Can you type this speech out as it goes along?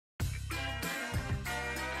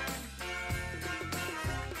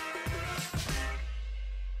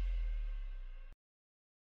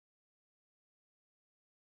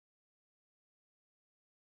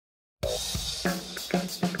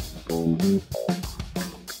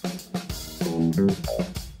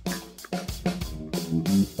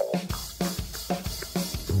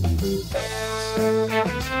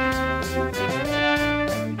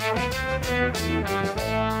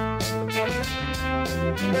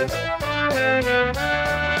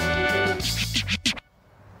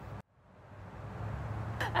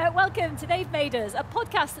Welcome to They've Made Us, a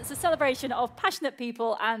podcast that's a celebration of passionate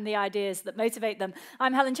people and the ideas that motivate them.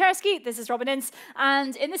 I'm Helen Czerski, this is Robin Ince,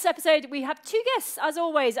 and in this episode we have two guests, as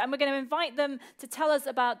always, and we're going to invite them to tell us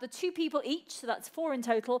about the two people each, so that's four in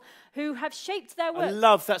total, who have shaped their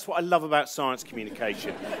work. That's what I love about science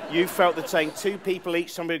communication. You felt that saying two people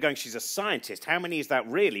each, somebody going, she's a scientist, how many is that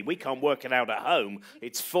really? We can't work it out at home.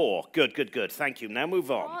 It's four. Good. Thank you. Now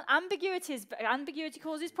move on. Well, ambiguity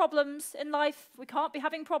causes problems in life. We can't be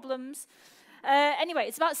having problems. Anyway,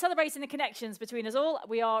 it's about celebrating the connections between us all.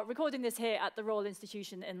 We are recording this here at the Royal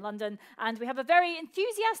Institution in London, and we have a very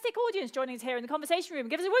enthusiastic audience joining us here in the conversation room.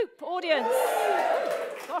 Give us a whoop, audience.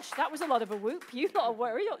 Gosh, that was a lot of a whoop. You lot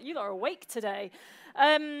are awake today.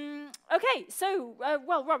 Okay, so,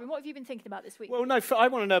 Robin, what have you been thinking about this week? Well, no, I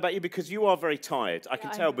want to know about you because you are very tired. I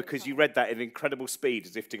can tell because you read that at incredible speed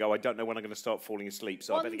as if to go, I don't know when I'm going to start falling asleep,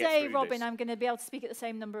 so I better get through this. One day, Robin, I'm going to be able to speak at the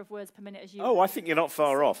same number of words per minute as you. Oh, I think you're not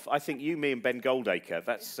far off. I think you, me and Ben Goldacre,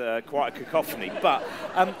 that's quite a cacophony. But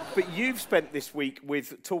you've spent this week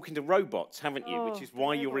with talking to robots, haven't you? Which is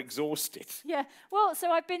why you're exhausted. Yeah, well,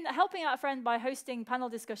 so I've been helping out a friend by hosting panel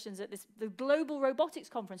discussions at the Global Robotics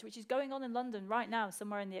Conference, which is going on in London right now,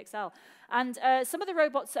 somewhere in the Excel. And some of the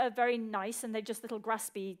robots are very nice, and they're just little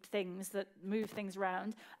graspy things that move things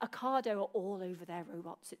around. Ocado are all over their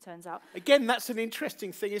robots, it turns out. Again, that's an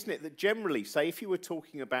interesting thing, isn't it? That generally, say if you were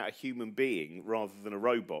talking about a human being rather than a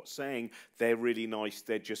robot, saying they're really nice,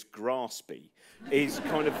 they're just graspy, is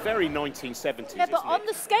kind of very 1970s, yeah, but on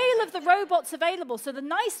the scale of the robots available, so the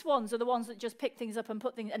nice ones are the ones that just pick things up and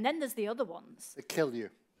put things, and then there's the other ones. They kill you.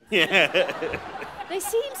 Yeah. They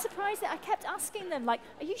seemed surprised that I kept asking them, like,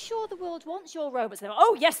 are you sure the world wants your robots? And they were,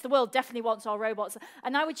 oh, yes, the world definitely wants our robots.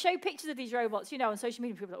 And I would show pictures of these robots, on social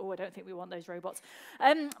media. People were like, oh, I don't think we want those robots.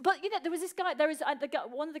 But, there was this guy,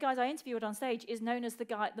 one of the guys I interviewed on stage is known as the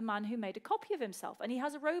man who made a copy of himself. And he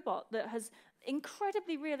has a robot that has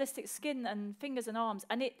incredibly realistic skin and fingers and arms,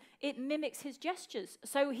 and it mimics his gestures.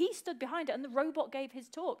 So he stood behind it, and the robot gave his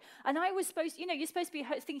talk. And I was supposed, you're supposed to be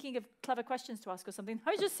thinking of clever questions to ask or something.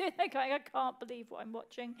 I was just sitting there going, I can't believe what I'm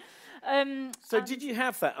watching. So did you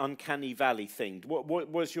have that uncanny valley thing? What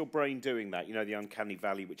was your brain doing that? The uncanny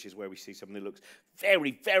valley, which is where we see something that looks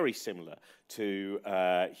very, very similar to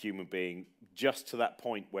a human being, just to that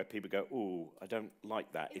point where people go, ooh, I don't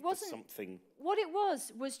like that. It wasn't something. What it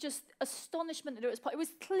was just astonishment that it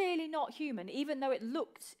was clearly not human, even though it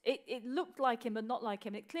looked like him but not like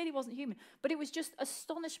him. It clearly wasn't human, but it was just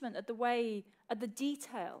astonishment at the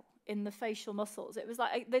detail in the facial muscles. It was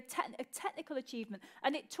like a technical achievement,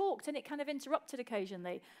 and it talked and it kind of interrupted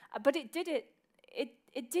occasionally, but it did it.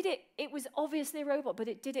 It was obviously a robot, but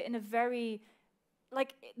it did it in a very,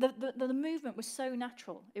 the movement was so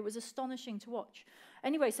natural. It was astonishing to watch.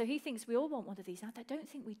 Anyway, so he thinks we all want one of these. I don't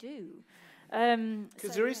think we do.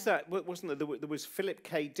 Because there is that, wasn't there? There was Philip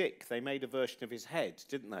K. Dick. They made a version of his head,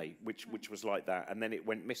 didn't they? Which was like that, and then it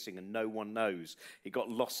went missing, and no one knows. It got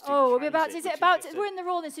lost. Oh, we're in the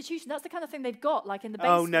Royal Institution. That's the kind of thing they've got, like in the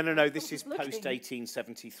basement. Oh no! This is post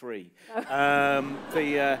 1873.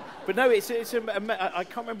 But no, it's I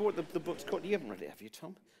can't remember what the book's called. You haven't read it, have you,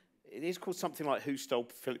 Tom? It is called something like Who Stole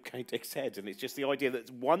Philip K. Dick's Head, and it's just the idea that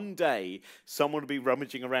one day someone will be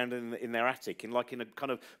rummaging around in their attic, in a kind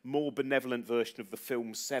of more benevolent version of the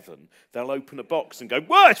film Seven. They'll open a box and go,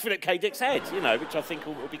 whoa, it's Philip K. Dick's head, which I think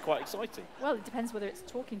will be quite exciting. Well, it depends whether it's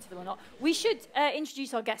talking to them or not. We should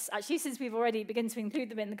introduce our guests, actually, since we've already begun to include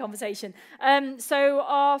them in the conversation. So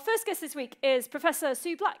our first guest this week is Professor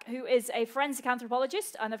Sue Black, who is a forensic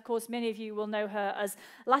anthropologist, and of course many of you will know her as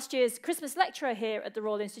last year's Christmas lecturer here at the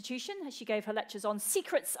Royal Institution. She gave her lectures on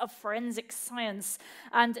secrets of forensic science,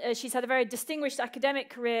 and she's had a very distinguished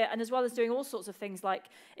academic career, and as well as doing all sorts of things like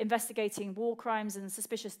investigating war crimes and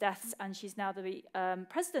suspicious deaths, and she's now the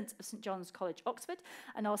president of St John's College, Oxford.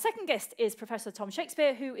 And our second guest is Professor Tom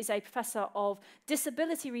Shakespeare, who is a professor of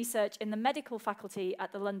disability research in the medical faculty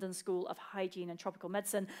at the London School of Hygiene and Tropical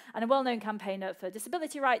Medicine, and a well-known campaigner for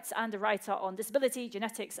disability rights and a writer on disability,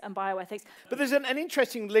 genetics and bioethics. But there's an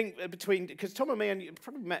interesting link between, because Tom and me, and you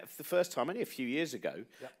probably met for the first time only a few years ago,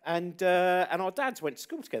 Yep. and our dads went to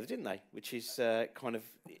school together, didn't they? Which is kind of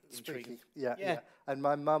intriguing. Yeah. And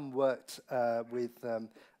my mum worked with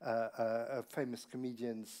a famous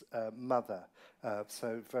comedian's mother,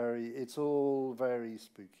 so it's all very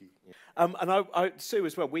spooky. Yeah. And Sue,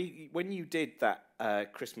 as well, when you did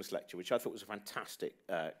that Christmas lecture, which I thought was a fantastic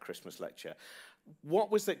Christmas lecture, what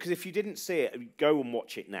was that? Because if you didn't see it, go and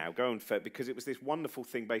watch it now. Go and because it was this wonderful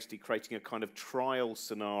thing, basically creating a kind of trial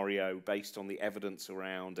scenario based on the evidence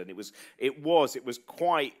around, and it was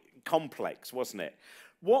quite complex, wasn't it?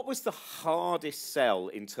 What was the hardest sell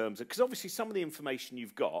in terms of, because obviously some of the information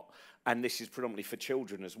you've got, and this is predominantly for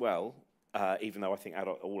children as well, even though I think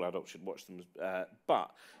all adults should watch them,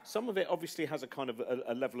 but some of it obviously has a kind of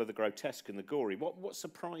a level of the grotesque and the gory. What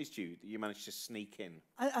surprised you that you managed to sneak in?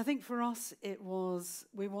 I think for us it was,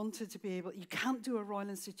 we wanted to be able, you can't do a Royal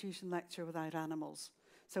Institution lecture without animals.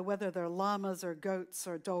 So whether they're llamas or goats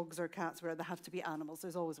or dogs or cats, where they have to be animals,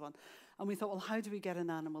 there's always one. And we thought, well, how do we get an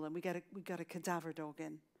animal? And we got a cadaver dog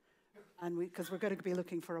in, and because we're going to be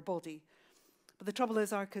looking for a body. But the trouble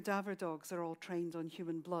is, our cadaver dogs are all trained on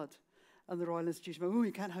human blood, and the Royal Institution, oh,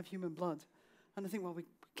 you can't have human blood. And I think, well, we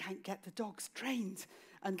can't get the dogs trained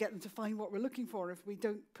and get them to find what we're looking for if we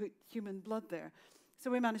don't put human blood there.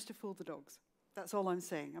 So we managed to fool the dogs. That's all I'm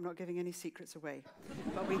saying. I'm not giving any secrets away.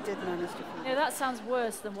 But we did manage to fool them. That sounds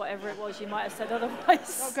worse than whatever it was you might have said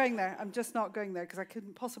otherwise. Not going there. I'm just not going there because I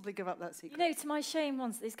couldn't possibly give up that secret. To my shame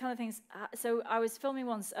once, these kind of things. So I was filming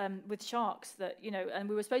once with sharks that, and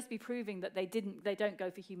we were supposed to be proving that they don't go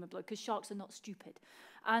for human blood because sharks are not stupid.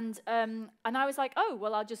 And I was like, oh,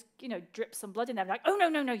 well, I'll just, drip some blood in there. Like, oh,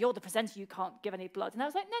 no, you're the presenter, you can't give any blood. And I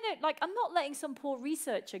was like, no, like, I'm not letting some poor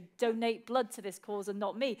researcher donate blood to this cause and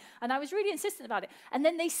not me. And I was really insistent about it. And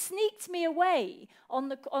then they sneaked me away on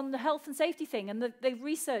the health and safety thing, and the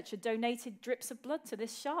researcher donated drips of blood to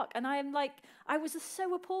this shark. And I was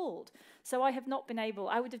so appalled. So I have not been able,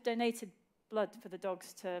 I would have donated blood for the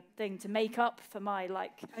dogs to make up for my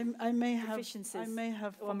I may have deficiencies.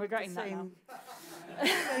 I'm regretting that now.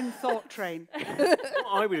 Same thought train. What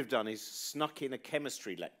I would have done is snuck in a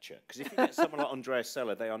chemistry lecture, because if you get someone like Andrea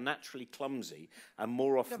Sella, they are naturally clumsy, and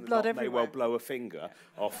more often than not, may well blow a finger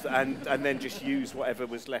off, and then just use whatever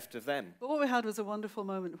was left of them. But what we had was a wonderful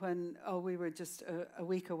moment when we were just a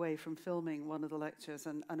week away from filming one of the lectures,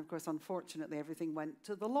 and of course, unfortunately, everything went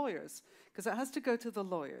to the lawyers, because it has to go to the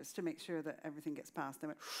lawyers to make sure that everything gets passed. They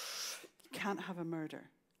went, you can't have a murder.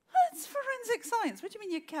 It's forensic science. What do you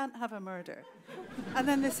mean you can't have a murder? And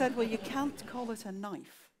then they said, well, you can't call it a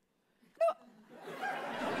knife. No.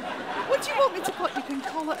 What do you want me to call it? You can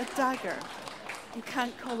call it a dagger. You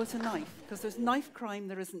can't call it a knife, because there's knife crime,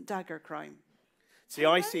 there isn't dagger crime. See,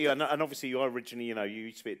 I see, and obviously you are originally, you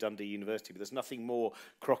used to be at Dundee University, but there's nothing more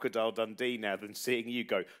Crocodile Dundee now than seeing you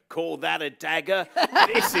go, call that a dagger?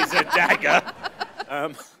 This is a dagger.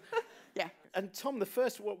 Yeah. And Tom, one of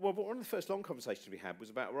the first long conversations we had was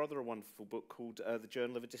about a rather wonderful book called The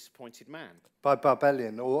Journal of a Disappointed Man. By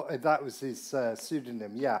Barbellion, or that was his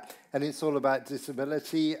pseudonym, yeah. And it's all about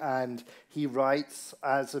disability, and he writes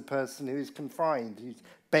as a person who is confined. He's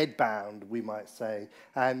bedbound, we might say.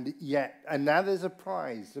 And now there's a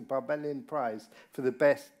prize, the Barbellion Prize, for the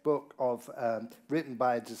best book written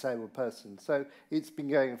by a disabled person. So it's been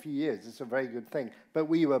going a few years. It's a very good thing. But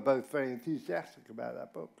we were both very enthusiastic about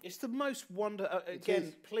that book. It's the most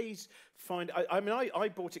again, please find... I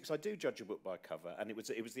bought it because I do judge a book by cover, and it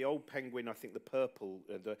was the old Penguin, I think the purple,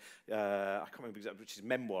 I can't remember exactly, which is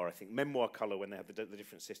memoir, I think, memoir colour when they have the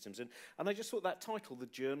different systems. And I just thought that title, The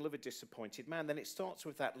Journal of a Disappointed Man, then it starts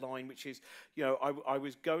with that line, which is, I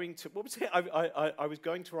was going to... What was it? I was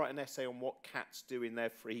going to write an essay on what cats do in their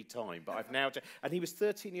free time, but I've now... And he was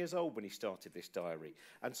 13 years old when he started this diary.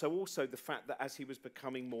 And so also the fact that as he was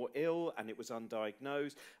becoming more ill and it was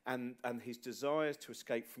undiagnosed, and his desires to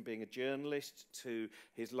escape from being a journalist to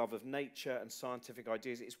his love of nature and scientific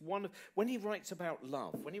ideas, it's one of... When he writes about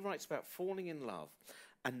love, when he writes about falling in love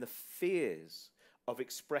and the fears of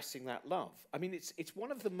expressing that love. I mean, it's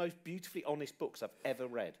one of the most beautifully honest books I've ever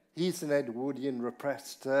read. He's an Edwardian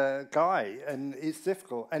repressed guy, and it's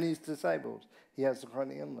difficult, and he's disabled. He has a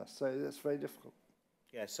chronic illness, so that's very difficult.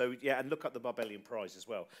 Yeah, and look up the Barbellion Prize as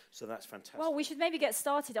well. So that's fantastic. Well, we should maybe get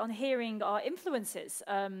started on hearing our influences.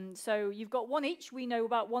 So you've got one each. We know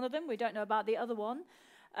about one of them. We don't know about the other one.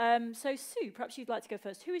 So Sue, perhaps you'd like to go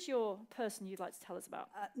first. Who is your person you'd like to tell us about?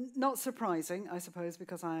 Not surprising, I suppose,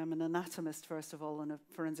 because I am an anatomist, first of all, and a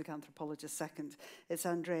forensic anthropologist, second. It's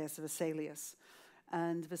Andreas Vesalius.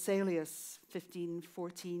 And Vesalius,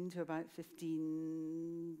 1514 to about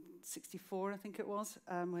 1564, I think it was,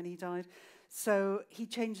 when he died. So he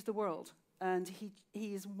changed the world. and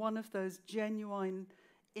he is one of those genuine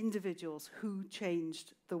individuals who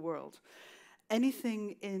changed the world.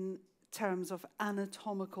 Anything in terms of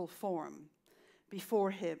anatomical form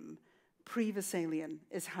before him, pre-Vesalian,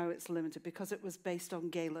 is how it's limited, because it was based on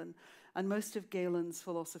Galen, and most of Galen's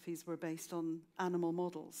philosophies were based on animal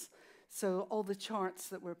models. So all the charts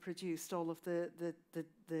that were produced, all of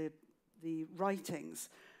the writings,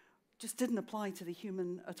 just didn't apply to the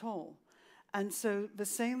human at all. And so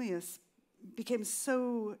Vesalius became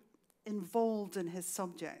so involved in his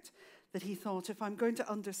subject that he thought, if I'm going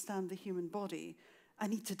to understand the human body, I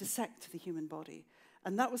need to dissect the human body.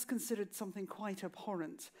 And that was considered something quite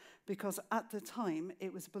abhorrent, because at the time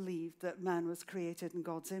it was believed that man was created in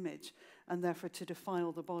God's image, and therefore to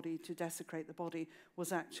defile the body, to desecrate the body,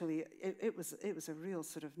 was actually, it was a real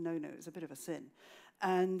sort of no-no, it was a bit of a sin.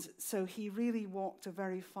 And so he really walked a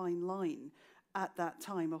very fine line at that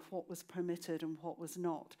time of what was permitted and what was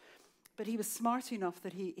not. But he was smart enough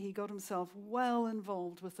that he got himself well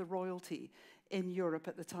involved with the royalty in Europe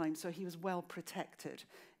at the time, so he was well protected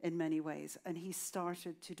in many ways, and he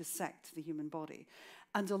started to dissect the human body.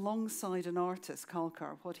 And alongside an artist,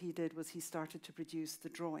 Kalkar, what he did was he started to produce the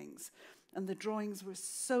drawings. And the drawings were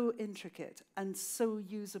so intricate and so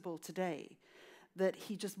usable today that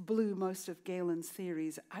he just blew most of Galen's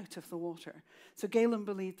theories out of the water. So Galen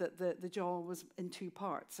believed that the jaw was in two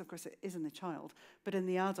parts. Of course, it is in the child, but in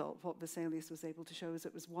the adult, what Vesalius was able to show is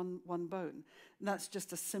it was one bone. And that's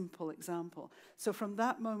just a simple example. So from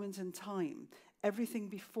that moment in time, everything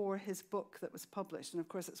before his book that was published, and of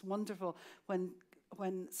course it's wonderful when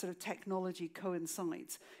sort of technology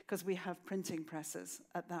coincides, because we have printing presses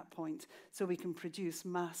at that point, so we can produce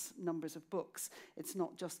mass numbers of books. It's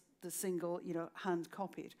not just the single, hand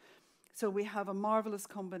copied. So we have a marvelous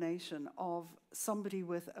combination of somebody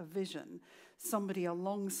with a vision, somebody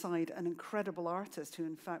alongside an incredible artist who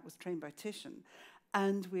in fact was trained by Titian,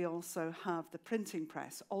 and we also have the printing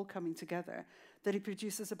press all coming together, that he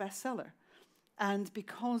produces a bestseller. And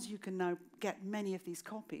because you can now get many of these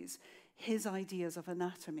copies, his ideas of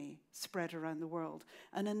anatomy spread around the world.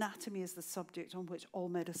 And anatomy is the subject on which all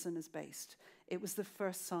medicine is based. It was the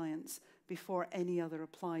first science before any other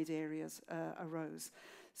applied areas arose.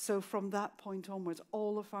 So from that point onwards,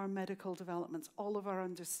 all of our medical developments, all of our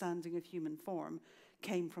understanding of human form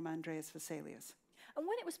came from Andreas Vesalius. And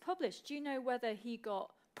when it was published, do you know whether he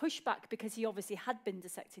got pushback because he obviously had been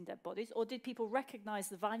dissecting dead bodies, or did people recognize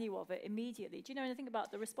the value of it immediately? Do you know anything about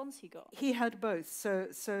the response he got? He had both. So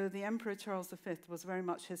the Emperor Charles V was very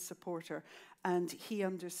much his supporter, and he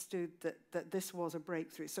understood that this was a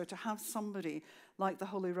breakthrough. So to have somebody like the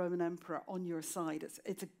Holy Roman Emperor on your side,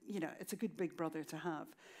 it's a good big brother to have.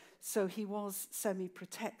 So he was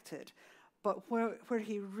semi-protected, but where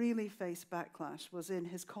he really faced backlash was in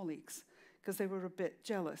his colleagues, because they were a bit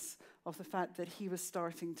jealous of the fact that he was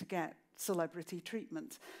starting to get celebrity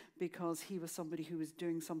treatment, because he was somebody who was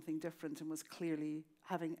doing something different and was clearly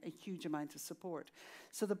having a huge amount of support.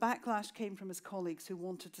 So the backlash came from his colleagues who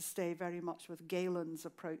wanted to stay very much with Galen's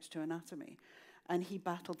approach to anatomy. And he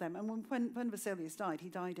battled them. And when Vesalius died, he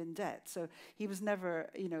died in debt. So he was never,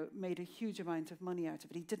 made a huge amount of money out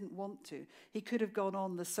of it. He didn't want to. He could have gone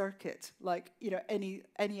on the circuit, like, any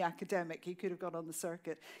academic. He could have gone on the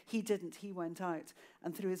circuit. He didn't. He went out.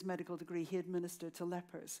 And through his medical degree, he administered to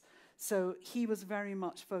lepers. So he was very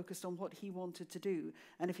much focused on what he wanted to do.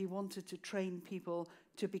 And if he wanted to train people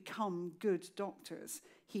to become good doctors,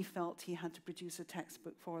 he felt he had to produce a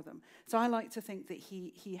textbook for them. So I like to think that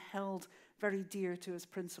he held very dear to his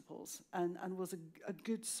principles and was a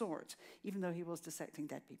good sort, even though he was dissecting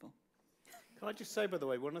dead people. Can I just say, by the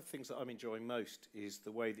way, one of the things that I'm enjoying most is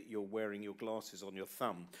the way that you're wearing your glasses on your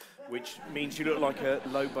thumb, which means you look like a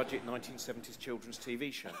low-budget 1970s children's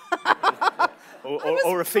TV show.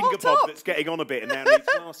 or a finger bob that's getting on a bit and now needs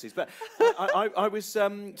glasses. But I was,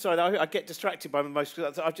 sorry, I get distracted by most,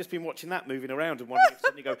 I've just been watching that moving around and wondering if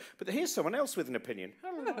suddenly go, but here's someone else with an opinion.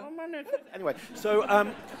 Anyway, so,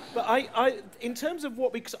 but I in terms of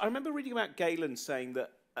what, because I remember reading about Galen saying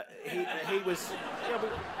that he was...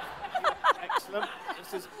 Excellent.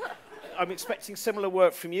 I'm expecting similar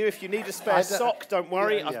work from you. If you need a spare sock, don't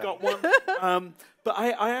worry, I've got one. But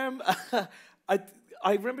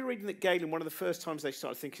I remember reading that Galen, one of the first times they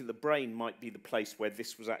started thinking the brain might be the place where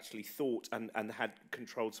this was actually thought and had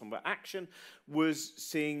controlled some of our action, was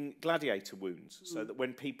seeing gladiator wounds. So that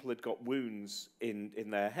when people had got wounds in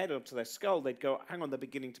their head up to their skull, they'd go, hang on, they're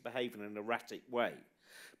beginning to behave in an erratic way.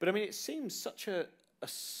 But I mean, it seems such a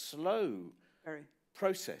slow... Very.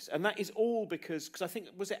 process. And that is all because I think,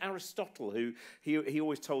 was it Aristotle who he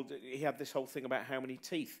always told, he had this whole thing about how many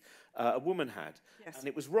teeth a woman had. Yes. And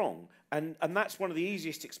it was wrong. And that's one of the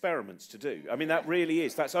easiest experiments to do. I mean, that really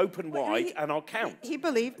is. That's open wide and I'll count. He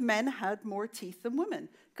believed men had more teeth than women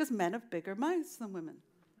because men have bigger mouths than women.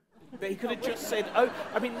 But he could have just said, oh,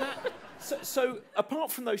 I mean, that... So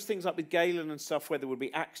apart from those things like with Galen and stuff where there would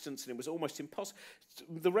be accidents and it was almost impossible,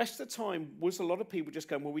 the rest of the time was a lot of people just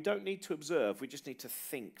going, well, we don't need to observe, we just need to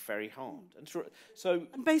think very hard. And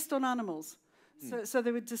based on animals. So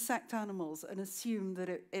they would dissect animals and assume that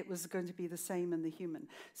it was going to be the same in the human.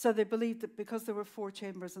 So they believed that because there were 4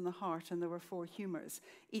 chambers in the heart and there were 4 humours,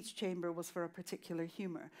 each chamber was for a particular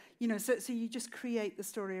humour. You know, so you just create the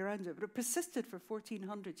story around it. But it persisted for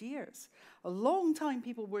 1,400 years. A long time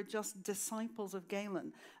people were just disciples of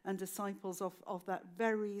Galen and disciples of that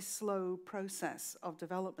very slow process of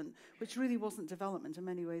development, which really wasn't development. In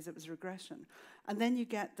many ways, it was regression. And then you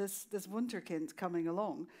get this wunderkind coming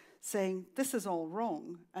along saying, this is all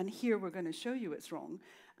wrong, and here we're going to show you it's wrong.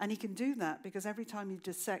 And he can do that because every time he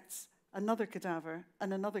dissects another cadaver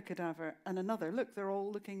and another cadaver and another, look, they're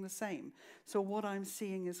all looking the same. So what I'm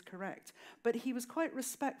seeing is correct. But he was quite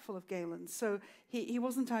respectful of Galen, so he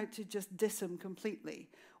wasn't out to just diss him completely.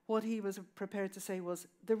 What he was prepared to say was,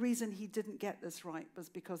 the reason he didn't get this right was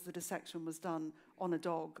because the dissection was done on a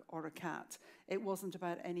dog or a cat. It wasn't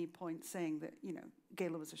about any point saying that, you know,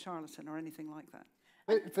 Galen was a charlatan or anything like that.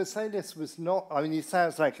 But Vesalius was not, I mean, he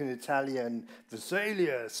sounds like an Italian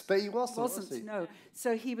Vesalius, but he wasn't, was he? No.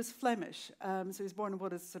 So he was Flemish. So he was born in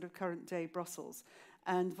what is sort of current-day Brussels.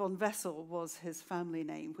 And von Wessel was his family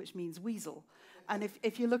name, which means weasel. And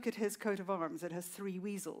if you look at his coat of arms, it has 3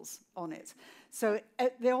 weasels on it. So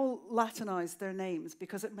they all Latinized their names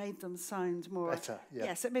because it made them sound more... Better, yeah.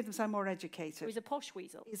 Yes, it made them sound more educated. So he's a posh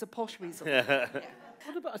weasel. He's a posh weasel.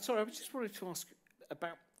 What about, sorry, I just wanted to ask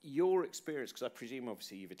about your experience, because I presume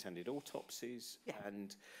obviously you've attended autopsies,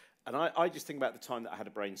 and I just think about the time that I had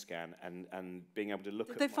a brain scan and being able to look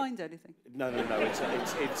at... Did they find anything? No.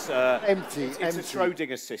 It's empty. It's a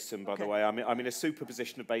Schrödinger system, by the way. I'm in a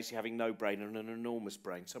superposition of basically having no brain and an enormous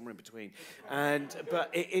brain, somewhere in between. But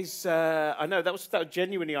it is... I know that was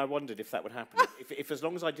genuinely. I wondered if that would happen. if as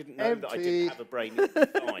long as I didn't know that I didn't have a brain, it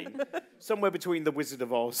would be fine. Somewhere between the Wizard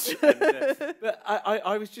of Oz. But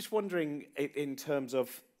I was just wondering in terms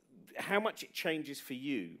of how much it changes for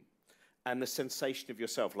you and the sensation of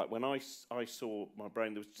yourself. Like when I saw my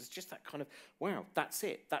brain, there was just that kind of, wow, that's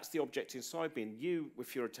it. That's the object inside me. And you,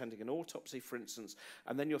 if you're attending an autopsy, for instance,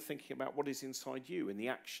 and then you're thinking about what is inside you and the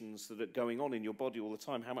actions that are going on in your body all the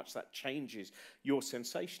time, how much that changes your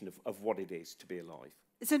sensation of what it is to be alive.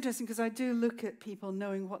 It's interesting because I do look at people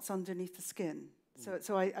knowing what's underneath the skin.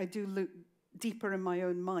 So I do look deeper in my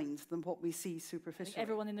own mind than what we see superficially.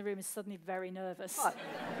 Everyone in the room is suddenly very nervous.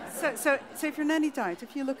 So if you're in any doubt,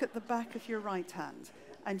 if you look at the back of your right hand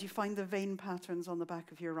and you find the vein patterns on the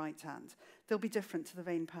back of your right hand, they'll be different to the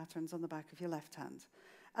vein patterns on the back of your left hand.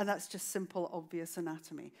 And that's just simple, obvious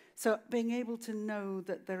anatomy. So being able to know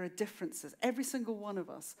that there are differences, every single one of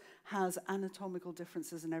us has anatomical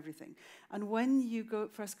differences in everything. And when you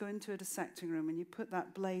first go into a dissecting room and you put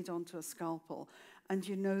that blade onto a scalpel, and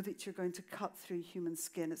you know that you're going to cut through human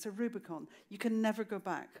skin, it's a Rubicon. You can never go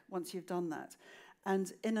back once you've done that.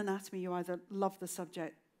 And in anatomy, you either love the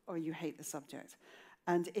subject or you hate the subject.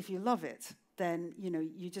 And if you love it, then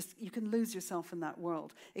you can lose yourself in that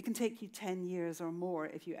world. It can take you 10 years or more,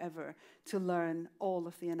 if you ever, to learn all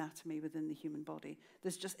of the anatomy within the human body.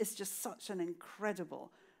 It's just such an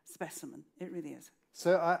incredible specimen. It really is.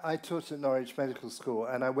 So I taught at Norwich Medical School,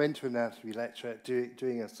 and I went to an anatomy lecture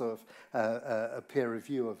doing a sort of a peer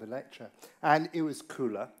review of a lecture, and it was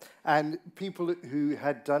cooler. And people who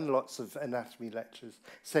had done lots of anatomy lectures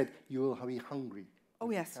said, you will be hungry.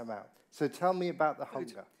 Oh, yes. Come out. So tell me about the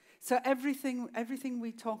hunger. So everything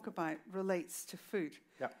we talk about relates to food.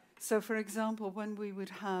 Yeah. So, for example, when we would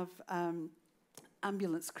have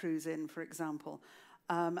ambulance crews in, for example,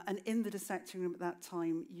 and in the dissecting room at that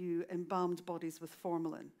time, you embalmed bodies with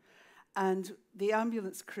formalin. And the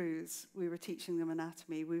ambulance crews, we were teaching them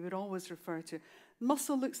anatomy, we would always refer to,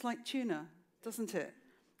 muscle looks like tuna, doesn't it?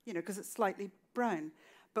 You know, because it's slightly brown.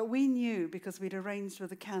 But we knew, because we'd arranged with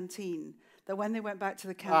the canteen, that when they went back to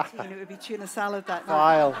the canteen, it would be tuna salad that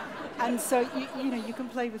night. And so, you can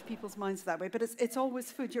play with people's minds that way. But it's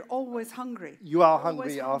always food. You're always hungry. You are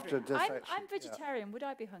hungry after a dissection. I'm vegetarian. Yeah. Would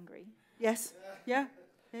I be hungry? Yes. Yeah.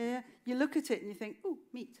 You look at it and you think, ooh,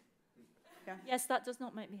 meat. Yeah. Yes, that does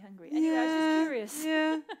not make me hungry. Anyway, I was just curious.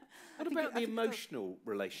 Yeah. What about the emotional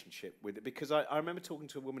relationship with it? Because I remember talking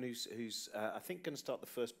to a woman who's I think, going to start the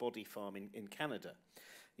first body farm in Canada.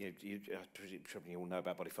 probably all know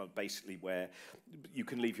about body farm, basically where you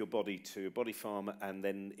can leave your body to a body farm, and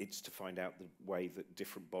then it's to find out the way that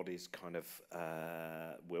different bodies kind of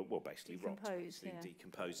will basically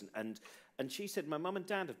decompose. And she said, my mum and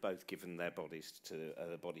dad have both given their bodies to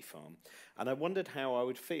a body farm, and I wondered how I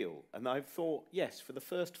would feel. And I thought, yes, for the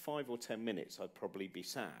first 5 or 10 minutes, I'd probably be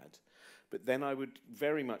sad, but then I would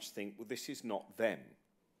very much think, well, this is not them,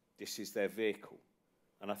 this is their vehicle.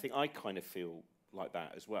 And I think I kind of feel like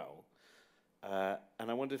that as well.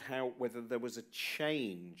 And I wondered whether there was a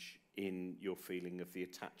change in your feeling of the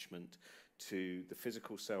attachment to the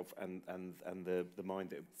physical self and the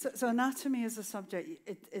mind. So anatomy as a subject,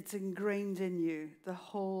 it's ingrained in you, the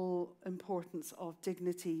whole importance of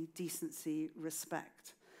dignity, decency,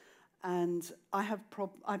 respect. And I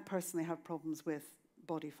personally have problems with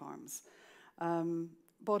body farms.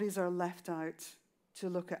 Bodies are left out to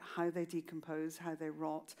look at how they decompose, how they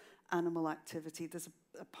rot, animal activity. There's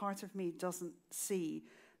a part of me doesn't see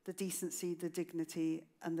the decency, the dignity,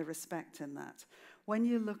 and the respect in that. When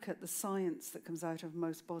you look at the science that comes out of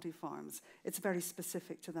most body farms, it's very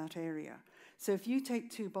specific to that area. So if you take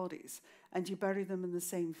 2 bodies and you bury them in the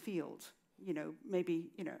same field, maybe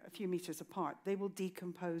a few meters apart, they will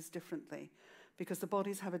decompose differently because the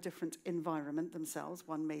bodies have a different environment themselves.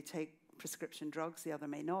 One may take prescription drugs, the other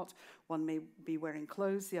may not. One may be wearing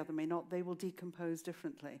clothes, the other may not. They will decompose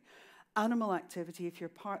differently. Animal activity, if you're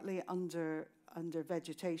partly under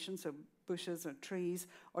vegetation, so bushes or trees,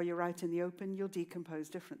 or you're out in the open, you'll decompose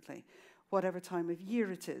differently. Whatever time of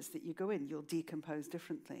year it is that you go in, you'll decompose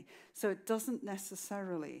differently. So it doesn't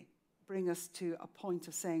necessarily bring us to a point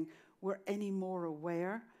of saying we're any more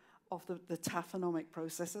aware of the taphonomic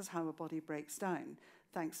processes, how a body breaks down,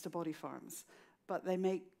 thanks to body farms. But they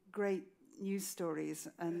make great news stories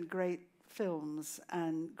and great films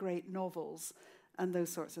and great novels and those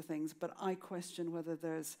sorts of things. But I question whether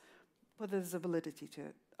there's a validity to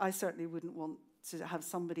it. I certainly wouldn't want to have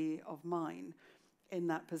somebody of mine in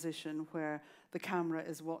that position where the camera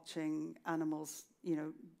is watching animals,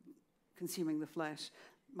 consuming the flesh,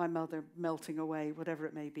 my mother melting away, whatever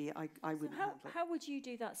it may be. I wouldn't handle it. How would you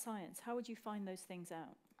do that science? How would you find those things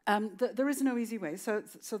out? There is no easy way. So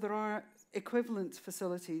there are equivalent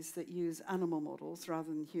facilities that use animal models rather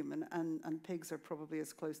than human, and pigs are probably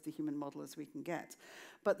as close to the human model as we can get.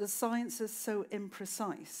 But the science is so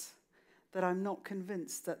imprecise that I'm not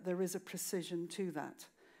convinced that there is a precision to that,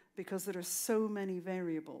 because there are so many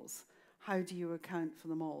variables. How do you account for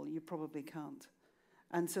them all? You probably can't.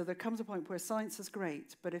 And so there comes a point where science is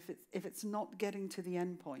great, but if it's not getting to the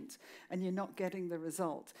end point and you're not getting the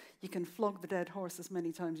result, you can flog the dead horse as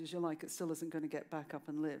many times as you like, it still isn't going to get back up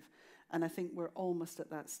and live. And I think we're almost at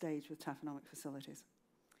that stage with taphonomic facilities.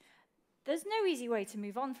 There's no easy way to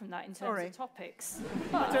move on from that in terms of topics.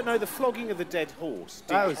 I don't know, the flogging of the dead horse.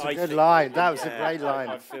 That was a good line. That was a great line.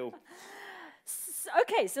 I feel...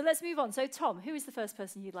 Okay, so let's move on. So, Tom, who is the first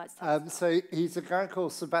person you'd like to tell us? So he's a guy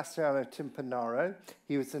called Sebastiano Timpanaro.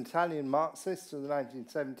 He was an Italian Marxist in the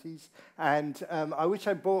 1970s. And I wish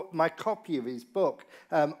I bought my copy of his book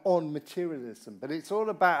on materialism. But it's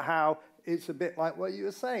all about how it's a bit like what you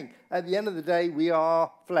were saying. At the end of the day, we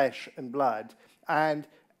are flesh and blood. And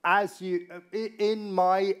as you, in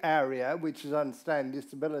my area, which is understanding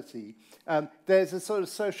disability, there's a sort of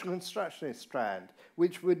social constructionist strand,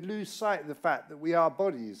 which would lose sight of the fact that we are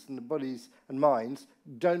bodies, and the bodies and minds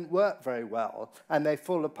don't work very well, and they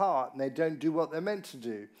fall apart, and they don't do what they're meant to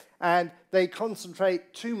do. And they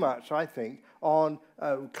concentrate too much, I think, on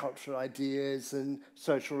cultural ideas and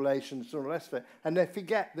social relations and all the rest of it, and they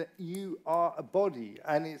forget that you are a body,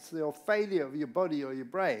 and it's the failure of your body or your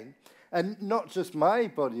brain, and not just my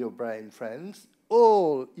body or brain, friends,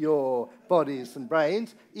 all your bodies and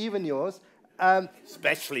brains, even yours,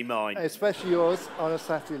 especially mine. Especially yours on a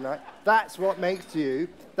Saturday night. That's what makes you.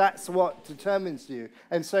 That's what determines you.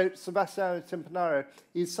 And so Sebastiano Timpanaro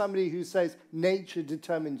is somebody who says nature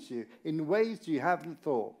determines you in ways you haven't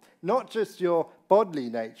thought. Not just your bodily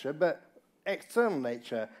nature, but external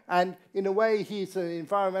nature. And in a way, he's an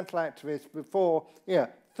environmental activist before,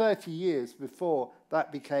 30 years before that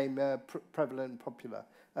became prevalent and popular.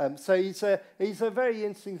 So he's a very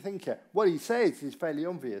interesting thinker. What he says is fairly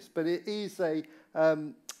obvious, but it is a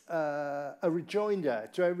rejoinder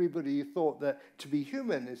to everybody who thought that to be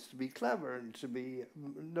human is to be clever and to be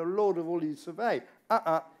the Lord of all you survey.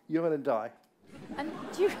 You're going to die. And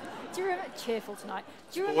do you remember, cheerful tonight,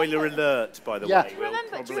 do you Spoiler remember, alert, by the Yeah. way. do you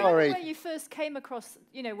remember Sorry. where you first came across,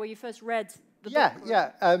 where you first read the Yeah, book?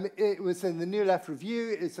 yeah. It was in the New Left Review.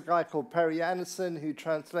 It's a guy called Perry Anderson who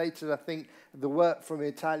translated, I think, the work from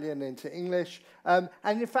Italian into English. And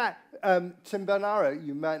in fact, Tim Bernaro,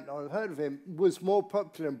 you might not have heard of him, was more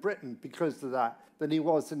popular in Britain because of that than he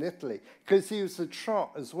was in Italy. Because he was a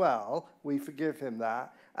trot as well. We forgive him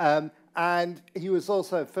that. And he was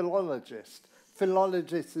also a philologist.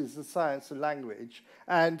 Philologist is the science of language.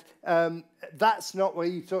 And that's not what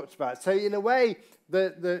he talked about. So in a way,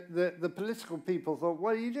 the political people thought,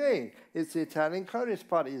 what are you doing? It's the Italian Communist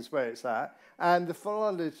Party is where it's at. And the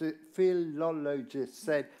philologist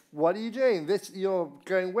said, what are you doing? You're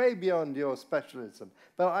going way beyond your specialism.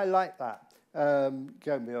 But I like that,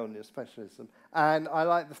 going beyond your specialism. And I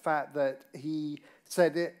like the fact that he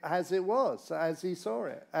said it as it was, as he saw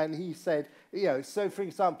it. And he said, so for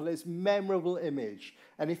example, it's memorable image.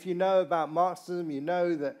 And if you know about Marxism, you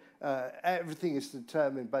know that everything is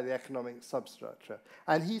determined by the economic substructure.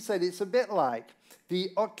 And he said it's a bit like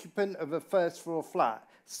the occupant of a first floor flat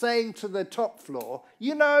saying to the top floor,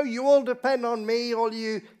 you all depend on me, all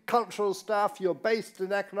you cultural stuff, you're based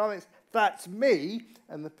in economics, that's me.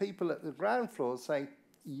 And the people at the ground floor saying,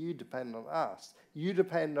 you depend on us. You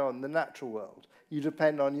depend on the natural world. You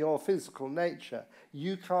depend on your physical nature.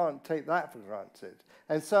 You can't take that for granted.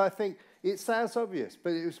 And so I think it sounds obvious,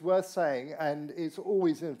 but it was worth saying, and it's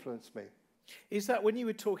always influenced me. Is that when you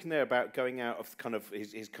were talking there about going out of kind of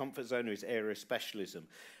his comfort zone or his area of specialism,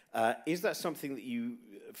 is that something that you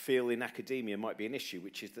feel in academia might be an issue,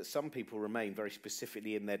 which is that some people remain very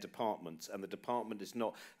specifically in their departments, and the department is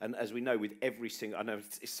not, and as we know with every single, I know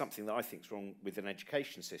it's something that I think is wrong with an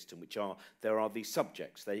education system, there are these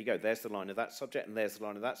subjects, there you go, there's the line of that subject, and there's the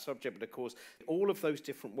line of that subject, but of course, all of those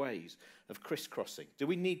different ways of crisscrossing. Do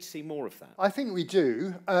we need to see more of that? I think we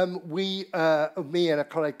do. Me and a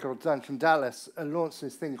colleague called Duncan Dallas launched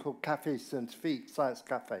this thing called Café Scientifique, Science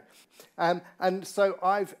Cafe. And so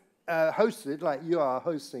I've hosted, like you are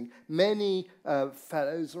hosting, many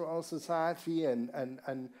fellows, Royal Society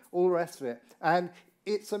and all the rest of it. And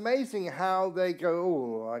it's amazing how they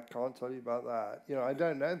go, oh, I can't tell you about that. I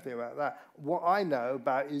don't know anything about that. What I know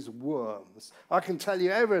about is worms. I can tell you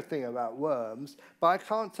everything about worms, but I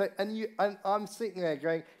can't tell, and I'm sitting there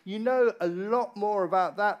going, you know a lot more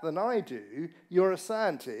about that than I do. You're a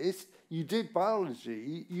scientist. You did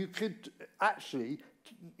biology. You could actually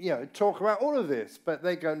talk about all of this, but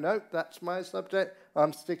they go, nope, that's my subject,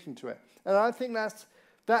 I'm sticking to it. And I think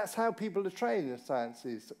that's how people are trained in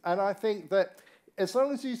sciences. And I think that as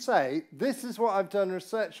long as you say, this is what I've done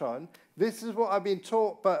research on, this is what I've been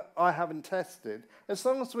taught, but I haven't tested, as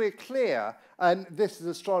long as we're clear, and this is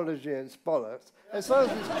astrology and it's bollocks, as long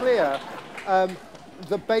as it's clear,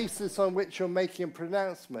 the basis on which you're making a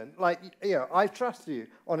pronouncement, like, I trust you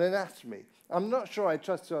on anatomy. I'm not sure I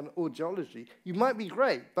trust you on audiology. You might be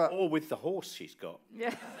great, but... Or with the horse she's got.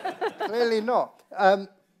 Yeah. Clearly not.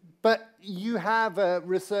 But you have a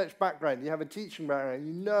research background, you have a teaching background,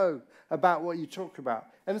 you know about what you talk about.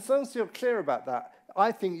 And as long as you're clear about that,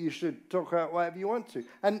 I think you should talk about whatever you want to.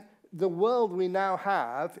 And the world we now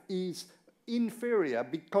have is inferior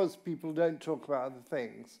because people don't talk about other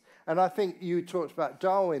things. And I think you talked about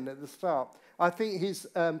Darwin at the start. I think his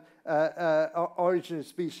Origin of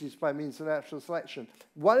Species by Means of Natural Selection,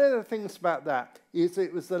 one of the things about that is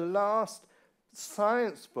it was the last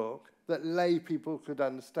science book that lay people could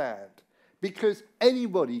understand. Because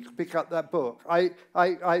anybody could pick up that book. I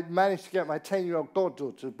managed to get my 10-year-old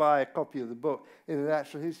goddaughter to buy a copy of the book in the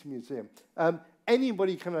Natural History Museum.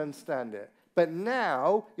 Anybody can understand it. But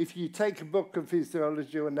now, if you take a book of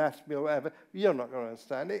physiology or anatomy or whatever, you're not going to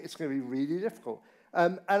understand it. It's going to be really difficult.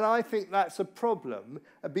 And I think that's a problem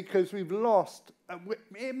because we've lost,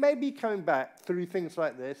 it may be coming back through things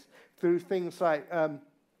like this, through things like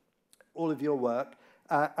all of your work,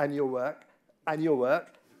 and your work, and your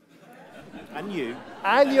work. And you.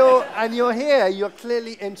 And you're here, you're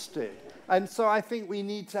clearly interested. And so I think we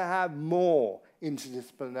need to have more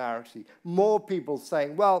interdisciplinarity, more people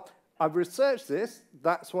saying, well, I've researched this,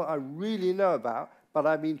 that's what I really know about, but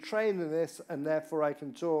I've been trained in this, and therefore I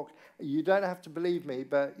can talk. You don't have to believe me,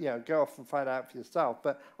 but go off and find out for yourself.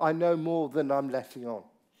 But I know more than I'm letting on.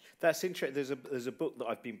 That's interesting. There's a book that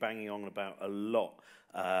I've been banging on about a lot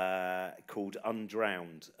called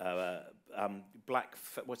Undrowned.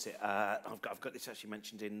 What's it? I've got this actually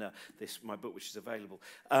mentioned in my book, which is available.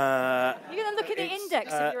 You're going to look at the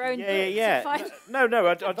index of your own book. Yeah.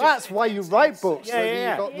 No. That's why you write books. Yeah, so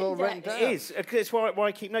yeah. You got them all written down. It is. It's why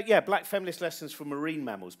I keep note. Yeah, Black Feminist Lessons for Marine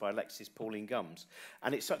Mammals by Alexis Pauline Gumbs,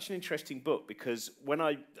 and it's such an interesting book because when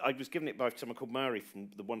I was given it by someone called Murray from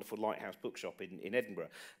the wonderful Lighthouse Bookshop in Edinburgh,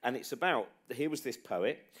 and it's about here was this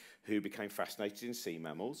poet who became fascinated in sea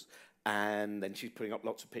mammals. And then she's putting up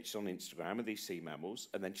lots of pictures on Instagram of these sea mammals.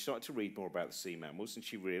 And then she started to read more about the sea mammals. And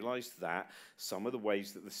she realised that some of the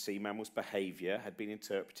ways that the sea mammals' behaviour had been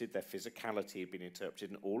interpreted, their physicality had been interpreted,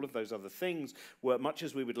 and all of those other things were, much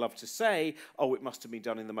as we would love to say, oh, it must have been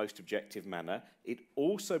done in the most objective manner, it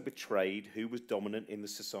also betrayed who was dominant in the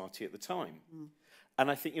society at the time. And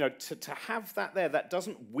I think, to have that there, that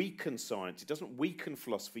doesn't weaken science, it doesn't weaken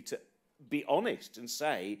philosophy, to be honest and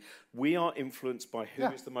say we are influenced by who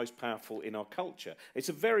is the most powerful in our culture. It's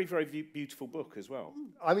a very, very beautiful book as well.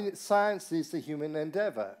 I mean, science is the human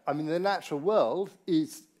endeavour. I mean, the natural world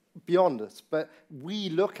is beyond us, but we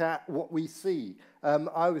look at what we see.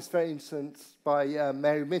 I was very influenced by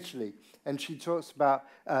Mary Mitchley, and she talks about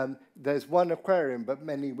there's one aquarium but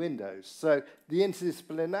many windows. So the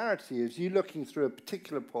interdisciplinarity is you looking through a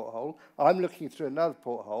particular porthole, I'm looking through another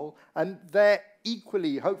porthole, and they're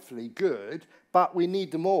equally, hopefully, good, but we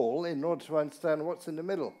need them all in order to understand what's in the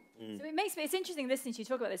middle. So it's interesting listening to you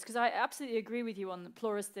talk about this because I absolutely agree with you on the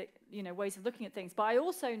pluralistic, ways of looking at things. But I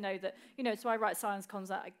also know that, so I write science cons.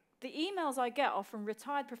 The emails I get are from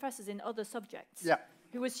retired professors in other subjects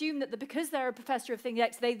who assume that because they're a professor of thing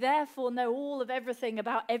X, they therefore know all of everything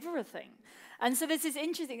about everything. And so this is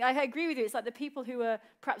interesting. I agree with you. It's like the people who are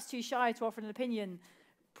perhaps too shy to offer an opinion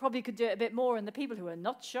probably could do it a bit more, and the people who are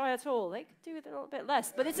not shy at all, they could do it a little bit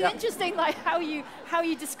less. But it's interesting, how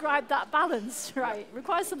you describe that balance, right? It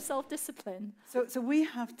requires some self-discipline. So we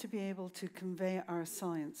have to be able to convey our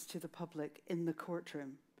science to the public in the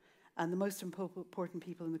courtroom, and the most important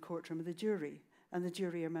people in the courtroom are the jury, and the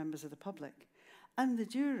jury are members of the public, and the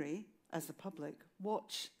jury, as the public,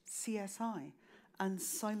 watch CSI and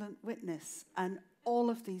Silent Witness and all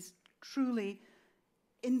of these truly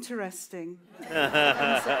interesting.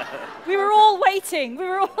 We were all waiting.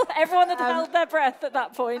 Everyone had held their breath at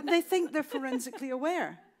that point. And they think they're forensically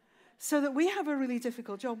aware. So that we have a really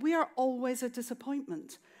difficult job. We are always a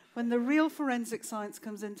disappointment. When the real forensic science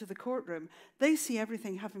comes into the courtroom, they see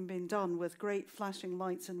everything having been done with great flashing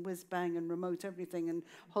lights and whiz-bang and remote everything and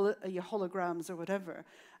holograms or whatever.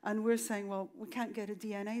 And we're saying, well, we can't get a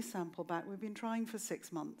DNA sample back. We've been trying for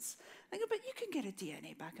 6 months. I go, but you can get a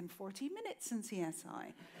DNA back in 40 minutes in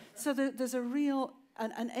CSI. So there's a real,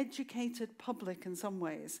 an educated public in some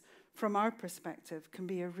ways, from our perspective, can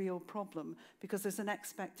be a real problem because there's an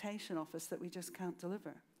expectation of us that we just can't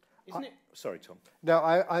deliver. Isn't it? Sorry, Tom. No,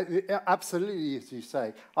 I absolutely, as you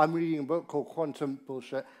say. I'm reading a book called Quantum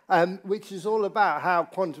Bullshit, which is all about how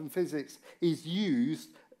quantum physics is used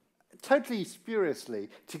totally spuriously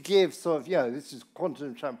to give sort of, this is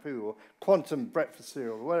quantum shampoo or quantum breakfast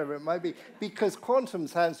cereal or whatever it might be, because quantum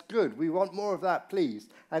sounds good. We want more of that, please.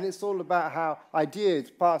 And it's all about how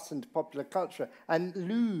ideas pass into popular culture and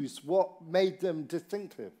lose what made them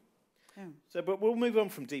distinctive. So, but we'll move on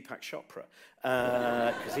from Deepak Chopra,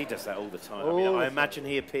 because he does that all the time. I imagine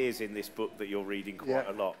he appears in this book that you're reading quite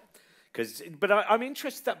a lot. But I'm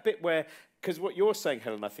interested that bit where, because what you're saying,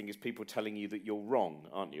 Helen, I think, is people telling you that you're wrong,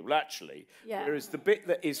 aren't you? Well, actually, whereas the bit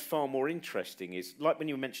that is far more interesting is, like when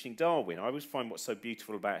you were mentioning Darwin, I always find what's so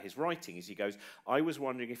beautiful about his writing is he goes, I was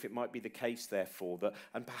wondering if it might be the case, therefore, that,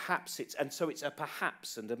 and perhaps it's, and so it's a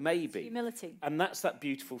perhaps and a maybe. It's humility. And that's that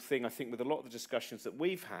beautiful thing, I think, with a lot of the discussions that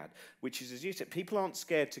we've had, which is, as you said, people aren't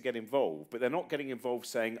scared to get involved, but they're not getting involved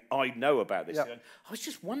saying, I know about this. Going, I was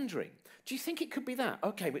just wondering, do you think it could be that?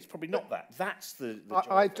 Okay, but it's probably not that. That's the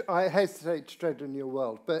I hesitate to tread on your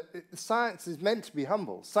world, but science is meant to be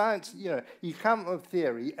humble. Science, you come up with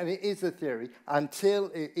theory, and it is a theory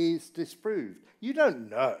until it is disproved. You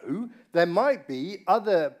don't know. There might be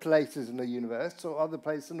other places in the universe or other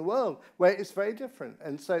places in the world where it's very different,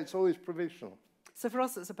 and so it's always provisional. So for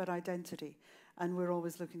us, it's about identity, and we're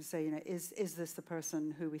always looking to say, is this the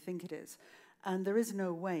person who we think it is? And there is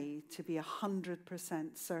no way to be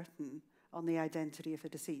 100% certain on the identity of a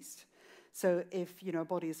deceased. So if, a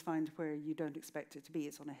body is found where you don't expect it to be,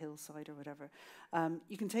 it's on a hillside or whatever,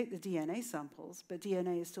 you can take the DNA samples, but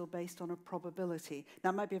DNA is still based on a probability.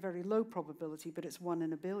 Now, it might be a very low probability, but it's 1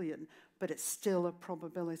 in a billion, but it's still a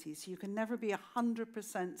probability. So you can never be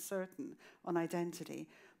 100% certain on identity,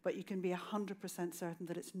 but you can be 100% certain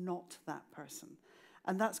that it's not that person.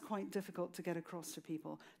 And that's quite difficult to get across to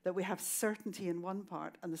people, that we have certainty in one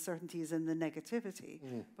part and the certainty is in the negativity,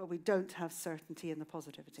 but we don't have certainty in the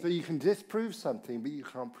positivity. So you can disprove something, but you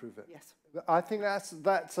can't prove it. Yes. I think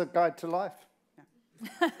that's a guide to life.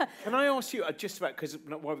 Can I ask you, just about, because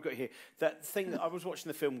while we've got here, that thing, I was watching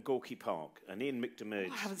the film Gorky Park, and Ian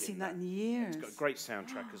McDiarmid. I haven't seen that in years. It's got a great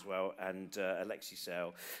soundtrack as well, and Alexi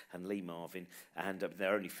Sale and Lee Marvin, and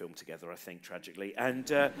they're only filmed together, I think, tragically. And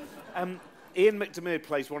Ian McDiarmid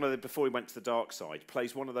plays one of the, before he went to the dark side,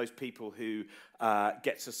 plays one of those people who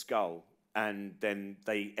gets a skull, and then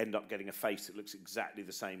they end up getting a face that looks exactly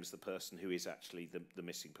the same as the person who is actually the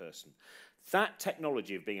missing person. That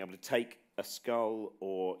technology of being able to take a skull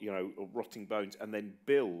or or rotting bones and then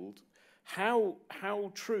build, how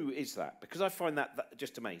true is that? Because I find that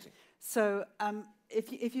just amazing. So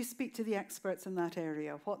if you speak to the experts in that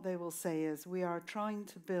area, what they will say is we are trying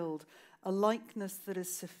to build a likeness that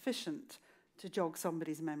is sufficient to jog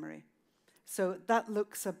somebody's memory. So that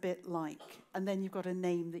looks a bit like, and then you've got a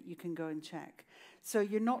name that you can go and check. So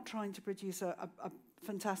you're not trying to produce a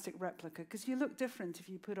fantastic replica, because you look different if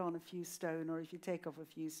you put on a few stone or if you take off a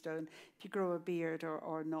few stone, if you grow a beard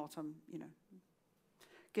or not.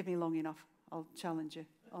 Give me long enough, I'll challenge you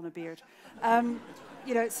on a beard.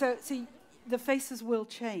 So the faces will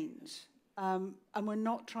change. And we're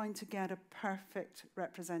not trying to get a perfect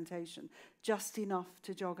representation, just enough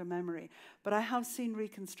to jog a memory. But I have seen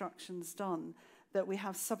reconstructions done that we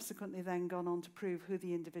have subsequently then gone on to prove who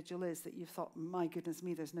the individual is, that you've thought, my goodness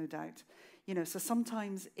me, there's no doubt. So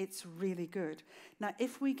sometimes it's really good. Now,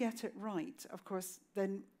 if we get it right, of course,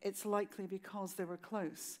 then it's likely because they were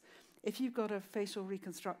close. If you've got a facial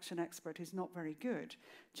reconstruction expert who's not very good,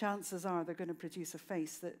 chances are they're going to produce a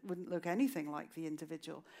face that wouldn't look anything like the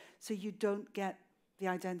individual. So you don't get the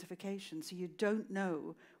identification. So you don't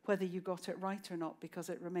know whether you got it right or not because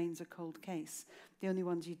it remains a cold case. The only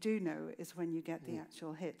ones you do know is when you get the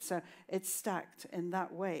actual hit. So it's stacked in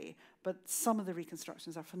that way. But some of the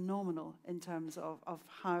reconstructions are phenomenal in terms of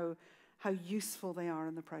how useful they are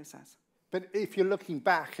in the process. But if you're looking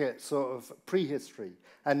back at sort of prehistory,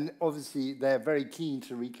 and obviously they're very keen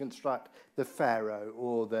to reconstruct the pharaoh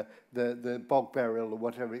or the bog burial or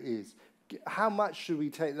whatever it is, how much should we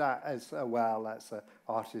take that as, that's an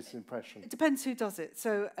artist's impression? It depends who does it.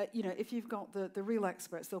 So, if you've got the real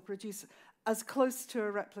experts, they'll produce as close to a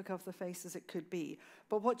replica of the face as it could be.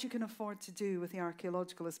 But what you can afford to do with the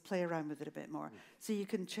archaeological is play around with it a bit more. So you